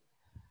moment.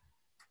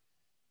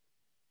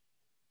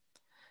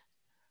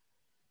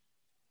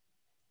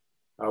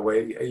 Oh,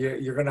 wait,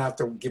 you're going to have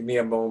to give me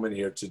a moment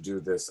here to do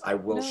this. I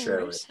will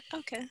share it.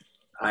 Okay.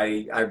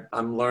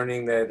 I'm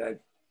learning that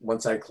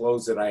once I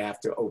close it, I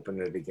have to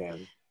open it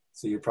again.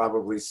 So you're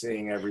probably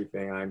seeing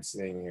everything I'm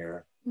seeing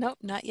here. Nope,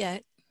 not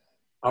yet.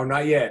 Oh,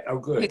 not yet. Oh,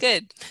 good. You're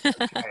good.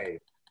 Okay.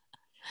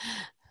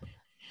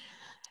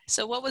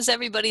 So what was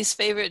everybody's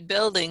favorite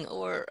building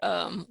or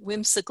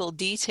whimsical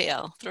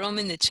detail? Throw them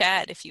in the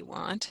chat if you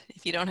want.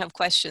 If you don't have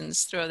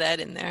questions, throw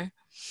that in there.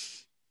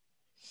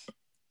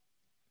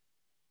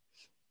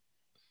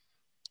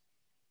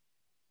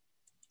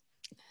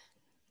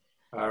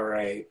 All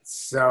right.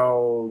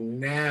 So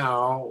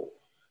now,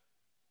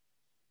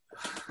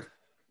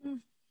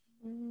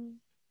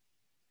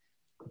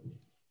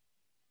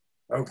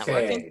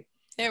 okay.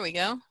 There we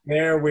go.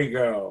 There we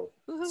go.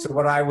 Woohoo. So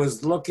what I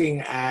was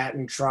looking at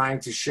and trying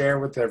to share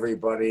with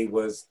everybody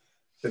was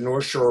the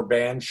North Shore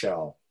band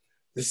shell.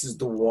 This is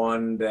the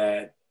one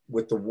that,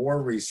 with the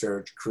war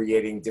research,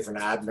 creating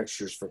different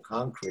admixtures for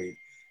concrete,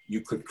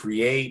 you could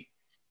create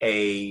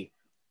a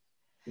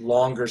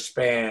longer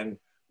span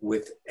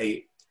with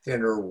a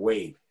thinner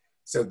weight.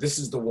 So this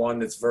is the one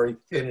that's very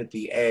thin at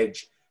the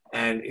edge,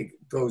 and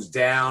it goes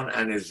down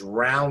and is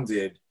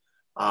rounded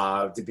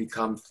to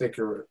become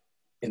thicker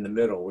in the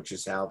middle, which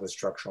is how the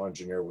structural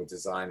engineer would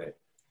design it.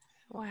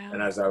 Wow.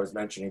 And as I was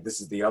mentioning,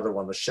 this is the other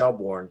one, the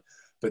shell-borne,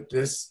 but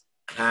this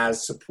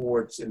has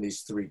supports in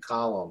these 3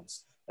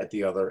 columns at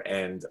the other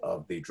end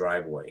of the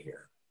driveway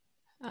here.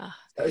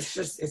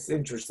 So it's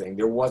interesting.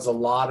 There was a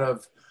lot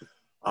of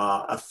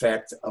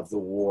effect of the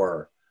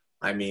war.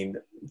 I mean,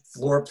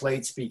 floor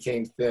plates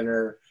became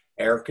thinner,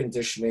 air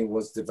conditioning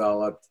was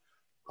developed,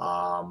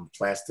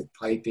 plastic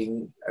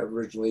piping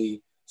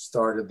originally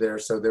started there.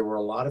 So there were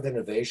a lot of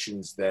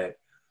innovations that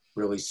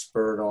really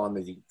spurred on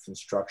the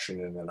construction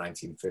in the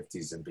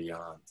 1950s and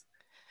beyond.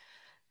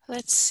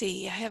 Let's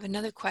see, I have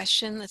another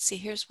question. Let's see,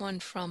 here's one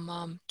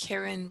from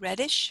Karen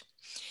Reddish.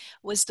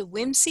 Was the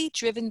Whimsy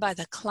driven by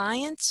the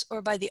clients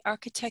or by the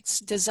architect's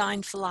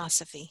design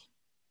philosophy?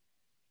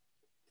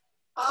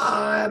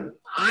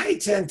 I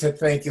tend to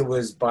think it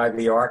was by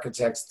the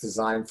architect's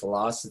design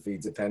philosophy,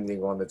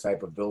 depending on the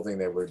type of building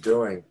they were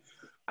doing.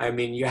 I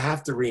mean, you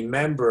have to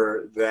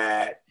remember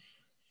that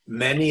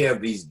many of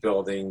these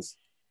buildings,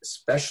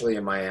 especially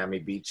in Miami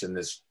Beach,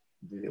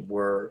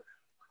 were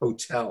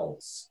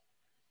hotels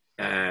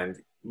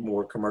and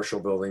more commercial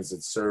buildings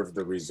that served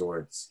the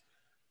resorts.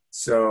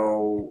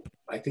 So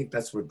I think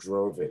that's what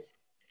drove it,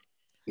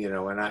 you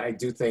know, and I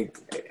do think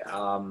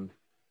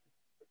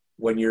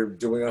when you're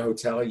doing a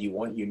hotel, you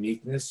want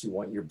uniqueness, you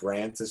want your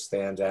brand to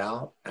stand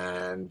out,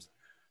 and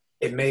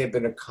it may have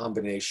been a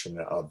combination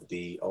of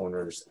the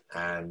owners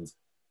and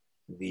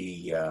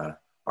the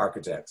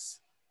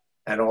architects.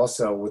 And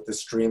also with the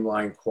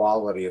streamlined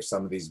quality of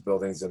some of these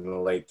buildings in the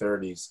late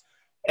 30s,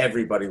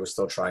 everybody was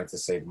still trying to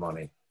save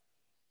money.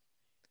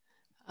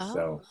 Oh.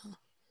 So.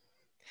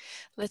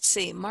 Let's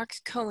see, Mark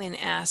Cohen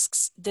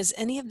asks, does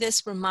any of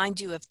this remind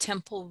you of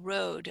Temple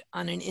Road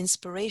on an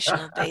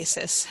inspirational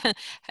basis?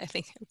 I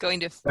think I'm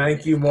going to...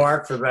 Thank you,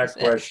 Mark, for that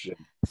question.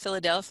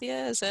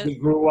 Philadelphia, is it? We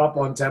grew up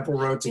on Temple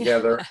Road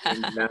together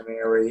in Mount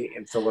Airy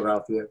in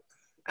Philadelphia.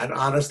 And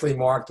honestly,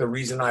 Mark, the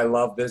reason I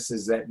love this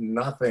is that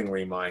nothing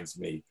reminds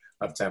me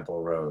of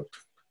Temple Road.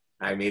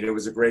 I mean, it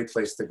was a great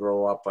place to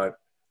grow up, but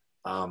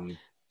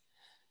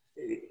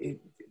it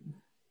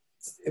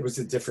was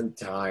a different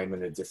time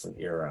and a different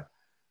era.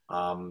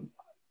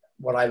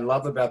 What I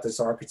love about this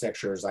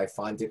architecture is I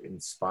find it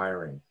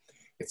inspiring.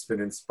 It's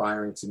been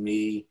inspiring to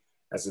me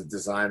as a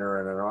designer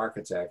and an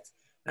architect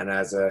and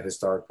as a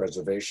historic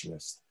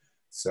preservationist.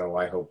 So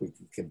I hope we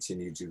can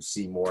continue to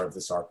see more of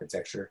this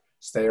architecture,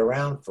 stay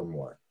around for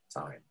more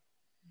time.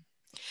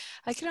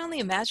 I can only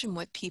imagine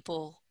what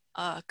people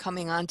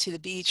coming onto the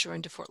beach or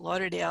into Fort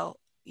Lauderdale,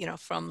 you know,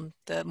 from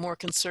the more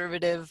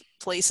conservative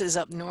places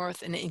up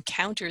north and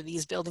encounter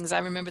these buildings. I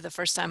remember the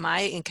first time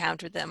I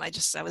encountered them, I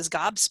was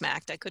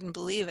gobsmacked. I couldn't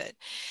believe it.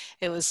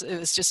 It was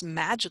just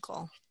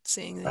magical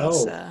seeing these.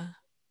 Oh,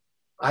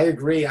 I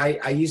agree.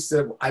 I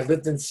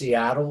lived in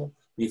Seattle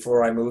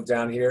before I moved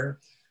down here,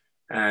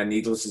 and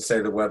needless to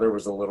say, the weather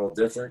was a little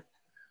different,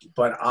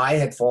 but I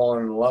had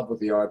fallen in love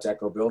with the Art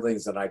Deco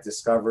buildings, and I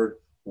discovered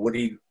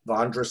Woody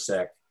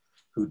Vondrasek,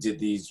 who did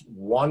these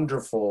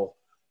wonderful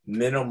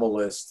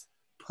minimalist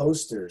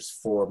posters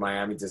for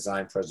Miami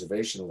Design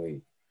Preservation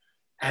League.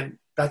 And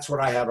that's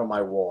what I had on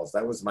my walls.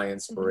 That was my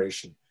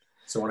inspiration.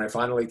 So when I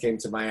finally came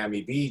to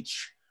Miami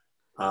Beach,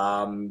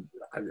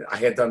 I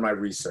had done my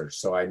research,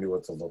 so I knew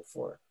what to look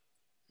for.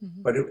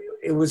 Mhm. But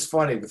it was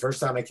funny. The first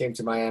time I came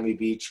to Miami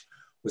Beach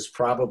was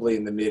probably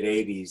in the mid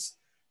 80s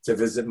to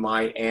visit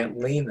my Aunt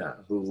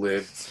Lena, who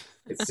lived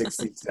at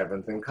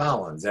 67th and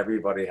Collins.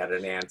 Everybody had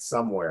an aunt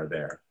somewhere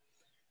there.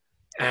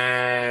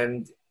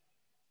 And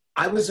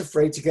I was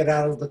afraid to get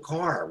out of the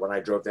car when I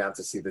drove down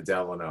to see the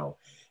Delano.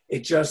 It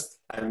just,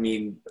 I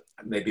mean,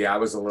 maybe I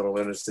was a little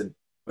innocent,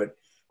 but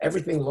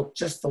everything looked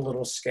just a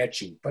little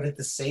sketchy. But at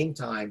the same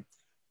time,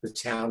 the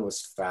town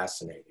was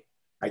fascinating.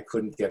 I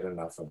couldn't get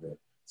enough of it.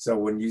 So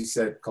when you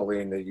said,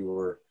 Colleen, that you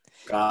were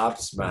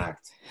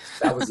gobsmacked,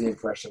 that was the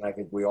impression I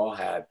think we all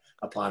had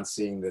upon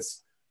seeing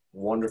this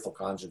wonderful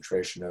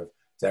concentration of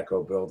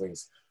deco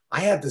buildings.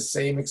 I had the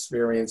same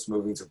experience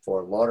moving to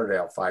Fort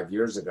Lauderdale 5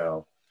 years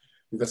ago,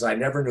 because I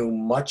never knew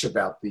much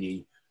about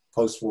the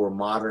post-war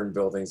modern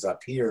buildings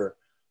up here,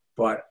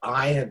 but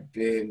I have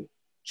been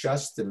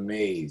just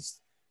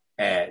amazed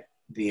at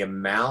the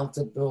amount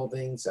of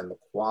buildings and the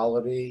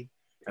quality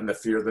and the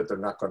fear that they're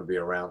not going to be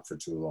around for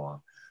too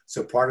long.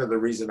 So part of the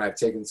reason I've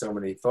taken so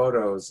many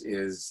photos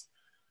is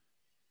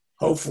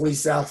hopefully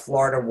South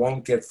Florida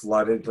won't get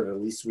flooded, but at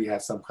least we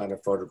have some kind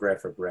of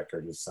photographic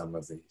record of some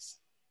of these.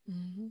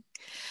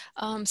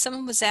 Mm-hmm.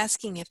 Someone was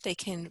asking if they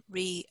can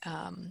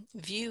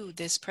view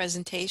this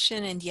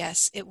presentation, and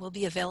yes, it will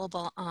be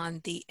available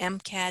on the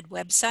MCAD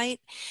website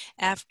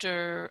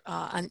after,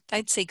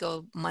 I'd say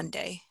go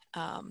Monday,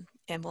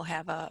 and we'll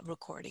have a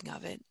recording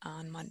of it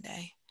on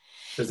Monday.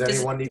 Does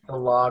anyone need to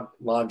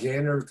log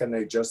in, or can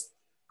they just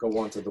go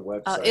onto the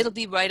website? It'll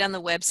be right on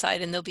the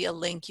website, and there'll be a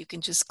link you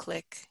can just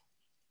click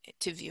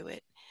to view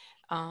it.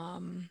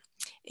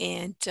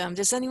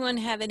 Does anyone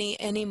have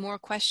any more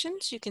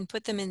questions? You can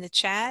put them in the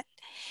chat.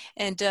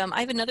 And I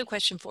have another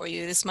question for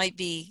you. This might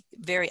be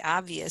very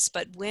obvious,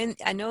 but when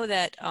I know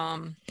that,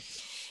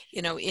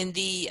 you know, in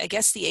the, I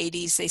guess the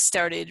 80s, they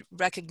started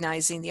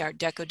recognizing the Art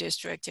Deco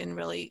district and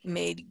really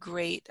made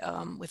great,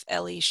 with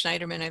Ellie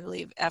Schneiderman, I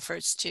believe,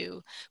 efforts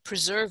to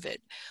preserve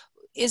it.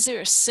 Is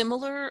there a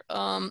similar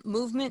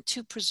movement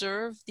to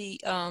preserve the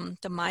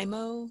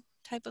MIMO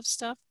type of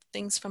stuff,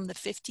 things from the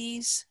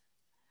 50s?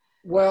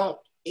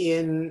 Well,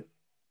 in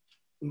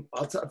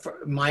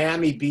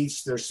Miami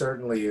Beach, there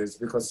certainly is,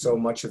 because so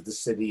much of the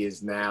city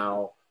is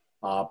now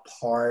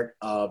part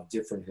of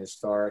different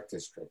historic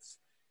districts.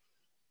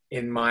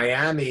 In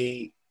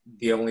Miami,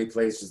 the only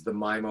place is the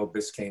MIMO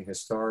Biscayne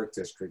Historic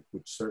District,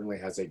 which certainly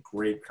has a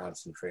great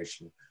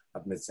concentration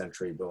of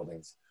mid-century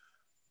buildings.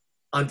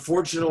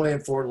 Unfortunately, in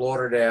Fort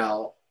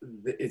Lauderdale,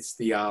 it's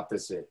the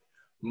opposite.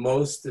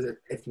 Most,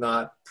 if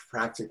not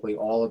practically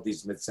all of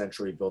these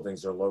mid-century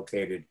buildings are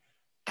located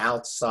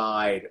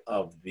outside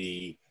of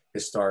the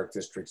historic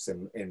districts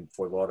in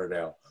Fort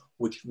Lauderdale,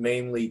 which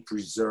mainly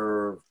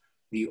preserve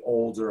the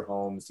older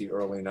homes, the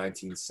early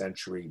 19th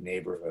century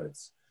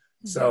neighborhoods.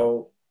 Mm-hmm.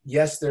 So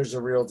yes, there's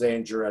a real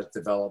danger as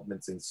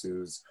development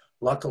ensues.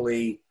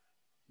 Luckily,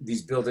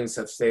 these buildings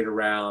have stayed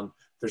around.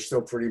 They're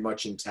still pretty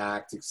much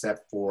intact,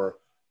 except for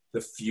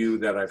the few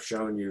that I've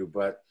shown you,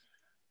 but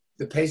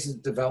the pace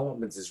of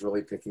development is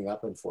really picking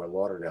up in Fort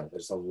Lauderdale.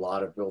 There's a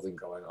lot of building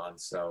going on,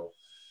 so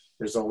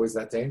there's always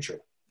that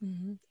danger.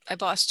 Mm-hmm. My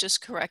boss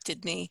just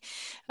corrected me.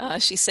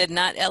 She said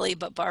not Ellie,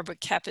 but Barbara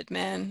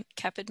Capitman,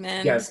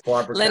 Yes,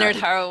 Barbara Leonard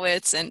Capitman.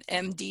 Horowitz, and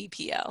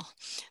MDPL.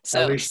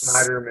 So, Ellie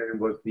Schneiderman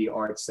was the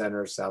Art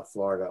Center, South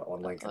Florida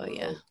on Lincoln Road.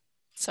 Yeah.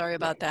 Sorry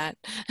about that.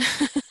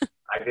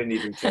 I didn't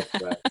even catch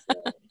that.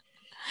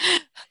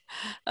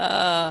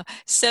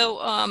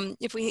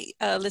 If we,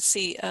 let's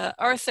see,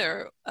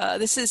 Arthur,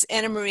 this is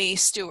Anna Marie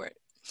Stewart.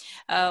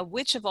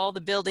 Which of all the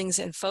buildings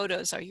and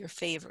photos are your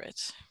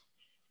favorite?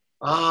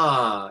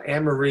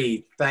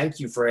 Anne-Marie, thank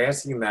you for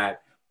asking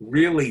that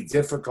really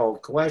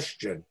difficult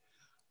question.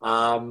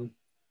 I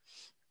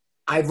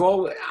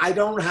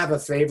don't have a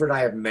favorite.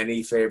 I have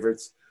many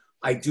favorites.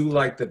 I do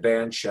like the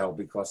band shell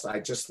because I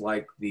just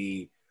like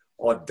the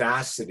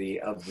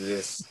audacity of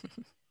this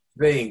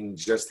thing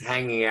just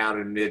hanging out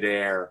in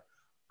midair.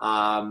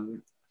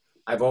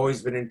 I've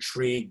always been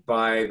intrigued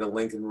by the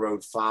Lincoln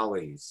Road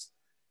Follies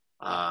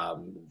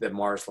that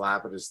Morris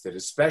Lapidus did,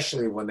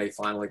 especially when they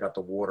finally got the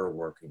water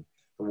working.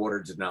 The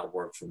water did not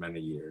work for many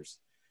years.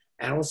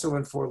 And also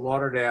in Fort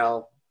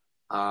Lauderdale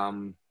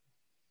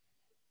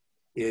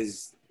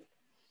is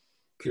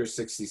Pier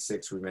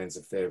 66 remains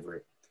a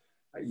favorite.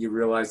 You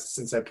realize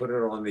since I put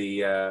it on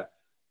the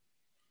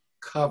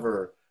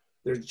cover,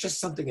 there's just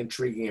something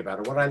intriguing about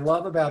it. What I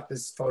love about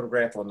this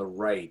photograph on the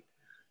right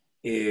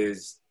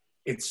is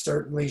it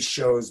certainly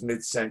shows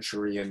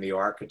mid-century in the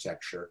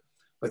architecture,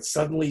 but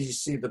suddenly you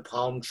see the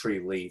palm tree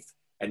leaf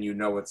and you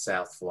know it's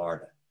South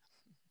Florida.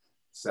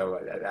 So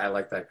I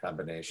like that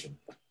combination.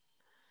 Let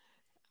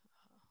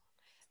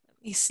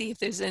me see if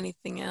there's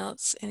anything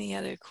else. Any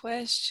other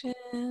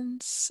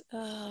questions?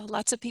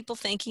 Lots of people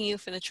thanking you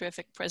for the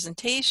terrific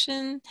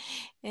presentation.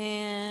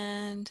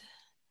 And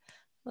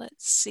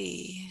let's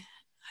see,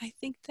 I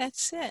think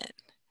that's it.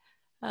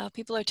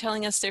 People are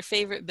telling us their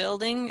favorite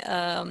building.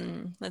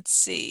 Let's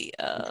see.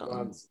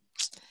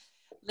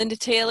 Linda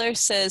Taylor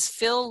says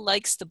Phil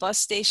likes the bus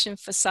station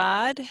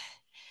facade.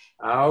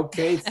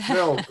 Okay,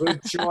 Phil,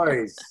 good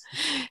choice.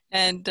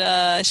 And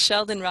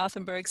Sheldon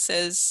Rothenberg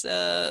says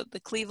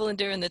the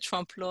Clevelander and the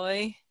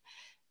Trompe-l'oeil.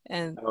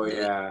 And Oh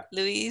yeah.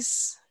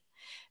 Louise.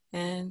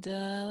 And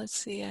let's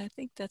see, I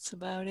think that's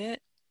about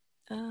it.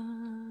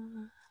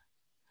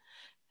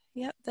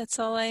 Yep, that's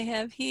all I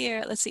have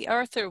here. Let's see,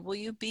 Arthur, will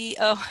you be,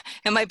 oh,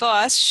 and my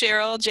boss,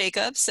 Cheryl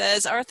Jacobs,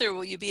 says, Arthur,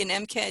 will you be an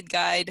MCAD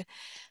guide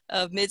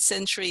of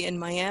mid-century in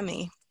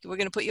Miami? We're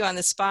going to put you on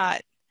the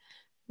spot.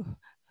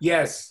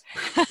 Yes.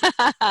 Is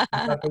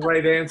that the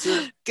right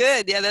answer?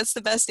 Good. Yeah, that's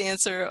the best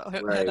answer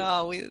Right. at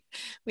all. We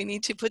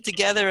need to put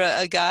together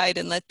a guide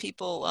and let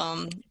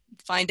people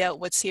find out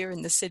what's here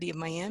in the city of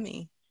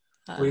Miami.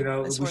 Well, you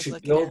know, It's we worth should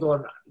looking build at.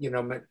 on, you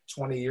know,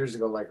 20 years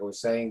ago, like I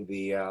was saying,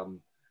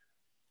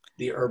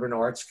 the Urban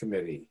Arts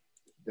Committee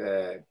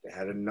that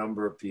had a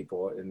number of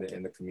people in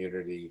the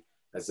community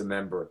as a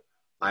member.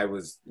 I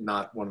was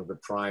not one of the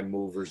prime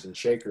movers and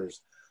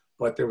shakers,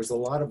 but there was a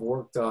lot of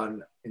work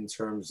done in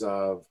terms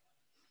of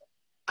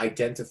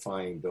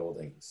identifying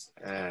buildings.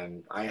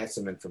 And I have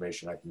some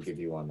information I can give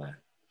you on that.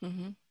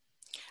 Mm-hmm.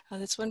 Oh,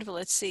 that's wonderful.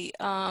 Let's see.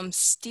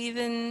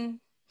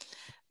 Stephen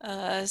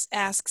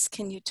asks,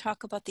 can you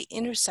talk about the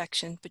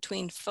intersection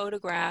between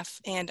photograph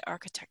and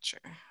architecture?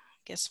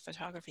 I guess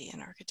photography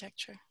and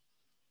architecture.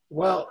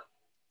 Well,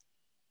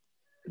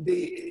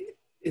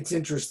 it's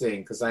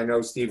interesting because I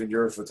know, Stephen,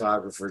 you're a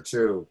photographer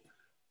too.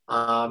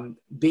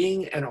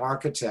 Being an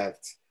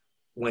architect,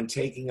 when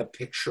taking a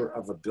picture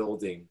of a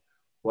building,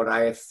 what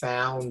I have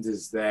found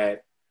is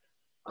that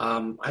I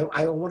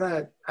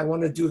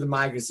want to do the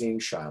magazine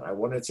shot. I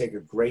want to take a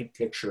great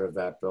picture of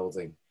that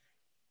building.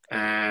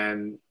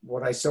 And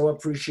what I so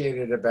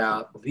appreciated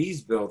about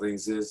these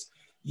buildings is,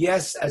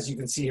 yes, as you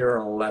can see here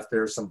on the left,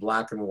 there are some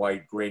black and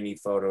white grainy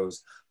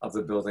photos of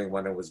the building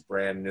when it was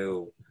brand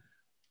new.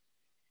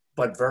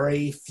 But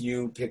very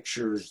few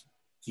pictures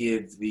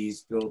give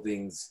these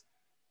buildings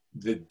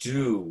the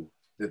due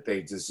that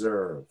they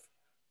deserve.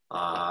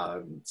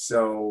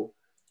 So,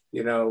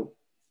 you know,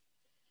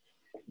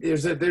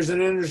 there's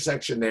an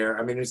intersection there.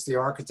 I mean, it's the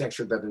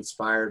architecture that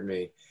inspired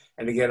me.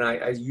 And again,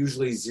 I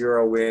usually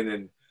zero in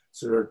and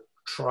sort of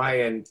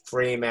try and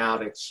frame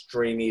out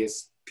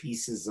extraneous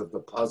pieces of the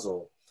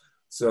puzzle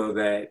so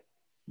that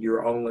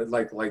you're only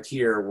like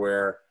here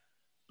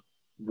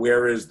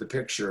where is the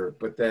picture?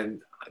 But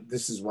then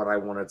this is what I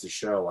wanted to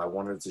show. I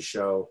wanted to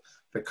show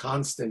the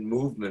constant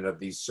movement of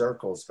these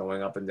circles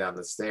going up and down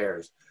the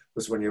stairs.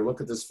 Because when you look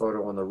at this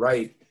photo on the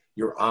right,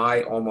 your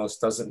eye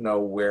almost doesn't know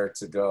where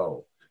to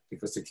go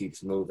because it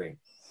keeps moving.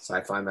 So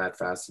I find that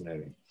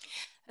fascinating.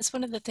 That's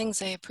one of the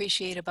things I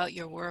appreciate about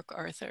your work,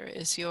 Arthur,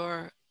 is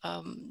your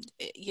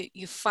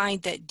you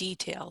find that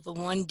detail, the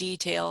one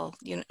detail.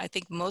 You know, I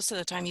think most of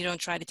the time you don't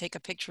try to take a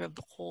picture of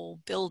the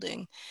whole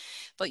building,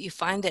 but you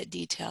find that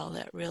detail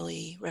that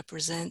really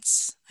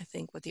represents, I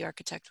think, what the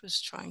architect was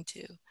trying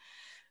to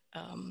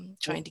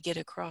get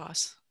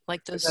across,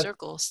 like those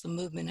circles, the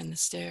movement in the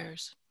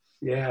stairs.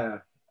 Yeah,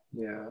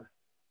 yeah.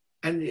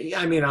 And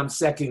I mean, I'm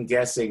second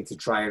guessing to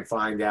try and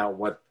find out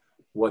what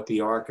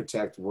the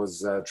architect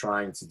was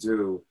trying to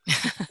do,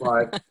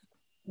 but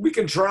we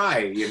can try,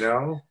 you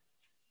know?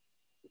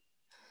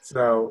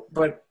 So,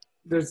 but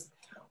there's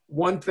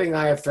one thing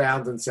I have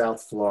found in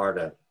South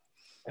Florida,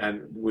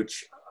 and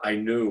which I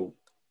knew,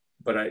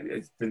 but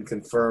it's been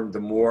confirmed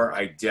the more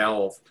I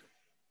delve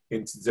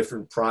into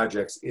different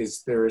projects,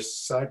 is there is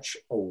such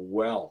a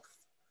wealth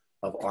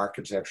of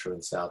architecture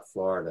in South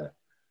Florida.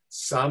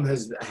 Some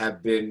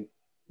have been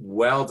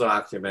well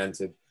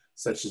documented,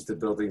 such as the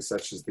buildings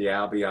such as the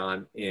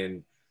Albion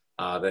in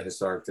the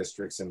historic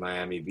districts in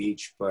Miami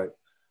Beach. But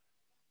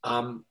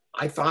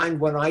I find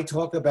when I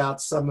talk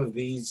about some of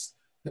these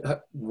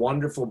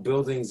wonderful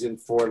buildings in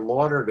Fort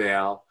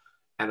Lauderdale,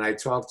 and I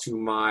talk to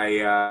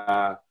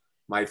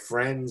my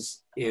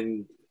friends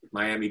in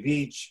Miami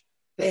Beach,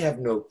 they have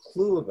no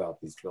clue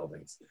about these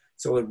buildings.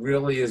 So it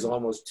really is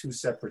almost two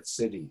separate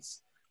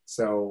cities.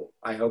 So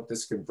I hope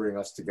this can bring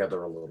us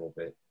together a little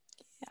bit.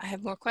 I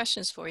have more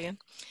questions for you.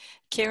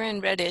 Karen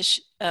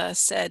Reddish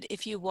said,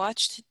 if you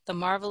watched the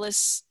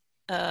marvelous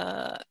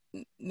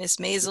Mrs.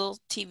 Maisel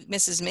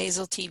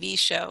TV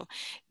show,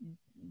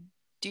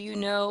 do you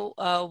know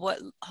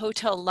what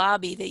hotel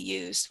lobby they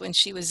used when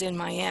she was in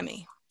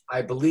Miami?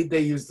 I believe they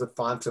used the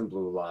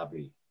Fontainebleau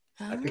lobby.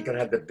 I think it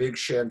had the big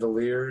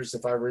chandeliers,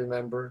 if I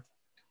remember.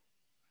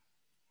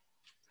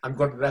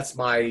 That's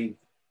my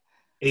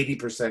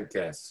 80%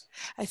 guess.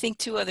 I think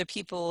two other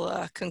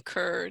people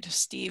concurred.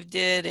 Steve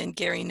did and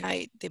Gary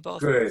Knight. They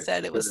both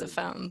said it was the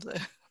Fontainebleau.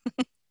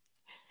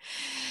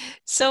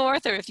 So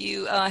Arthur, if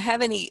you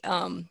have any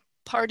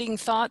parting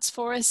thoughts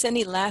for us,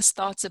 any last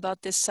thoughts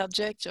about this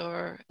subject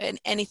or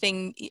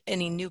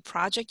any new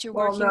project you're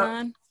working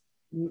on?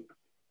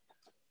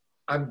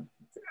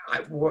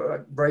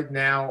 Right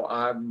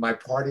now, my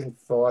parting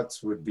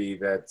thoughts would be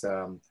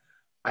that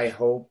I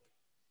hope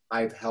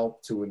I've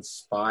helped to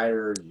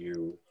inspire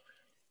you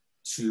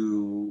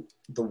to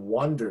the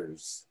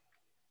wonders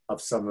of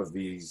some of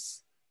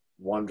these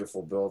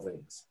wonderful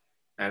buildings.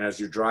 And as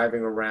you're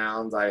driving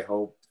around, I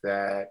hope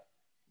that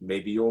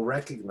maybe you'll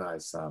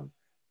recognize some,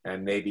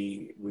 and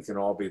maybe we can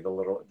all be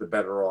the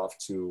better off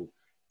to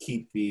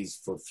keep these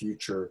for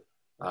future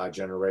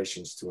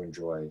generations to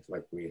enjoy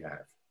like we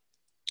have.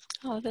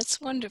 Oh, that's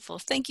wonderful.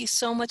 Thank you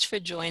so much for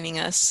joining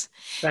us.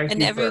 Thank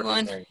And you for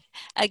everyone, everything.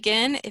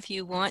 again, if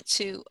you want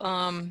to,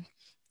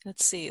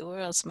 let's see, where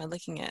else am I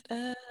looking at?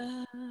 I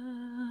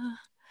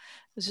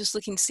was just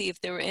looking to see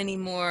if there were any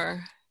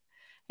more.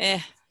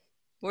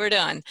 We're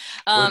done.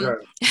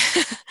 We're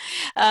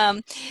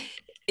done.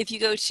 If you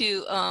go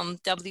to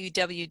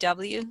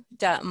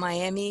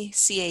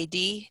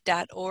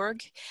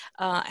www.miamicad.org,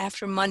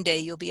 after Monday,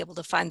 you'll be able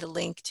to find the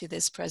link to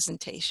this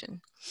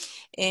presentation.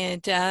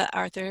 And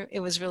Arthur, it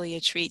was really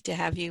a treat to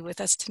have you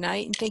with us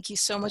tonight. And thank you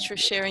so much for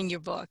sharing your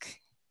book.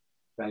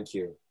 Thank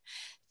you.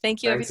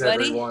 Thank you, Thanks,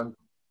 everybody. everyone.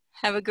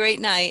 Have a great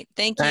night.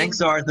 Thank you. Thanks,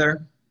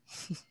 Arthur.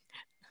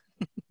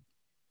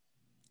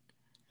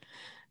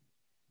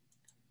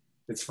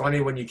 It's funny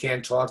when you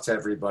can't talk to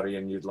everybody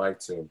and you'd like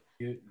to.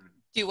 Do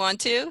you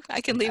want to? I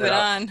can leave it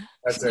on.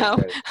 That's No?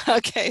 okay.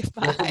 Okay,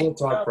 bye. We'll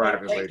talk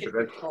privately.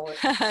 But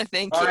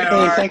Thank Bye, you. Hey,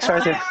 Art. thanks,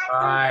 Arthur.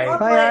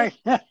 bye.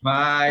 Bye.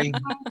 Bye.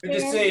 Good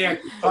to see you.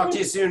 Talk to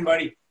you soon,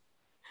 buddy.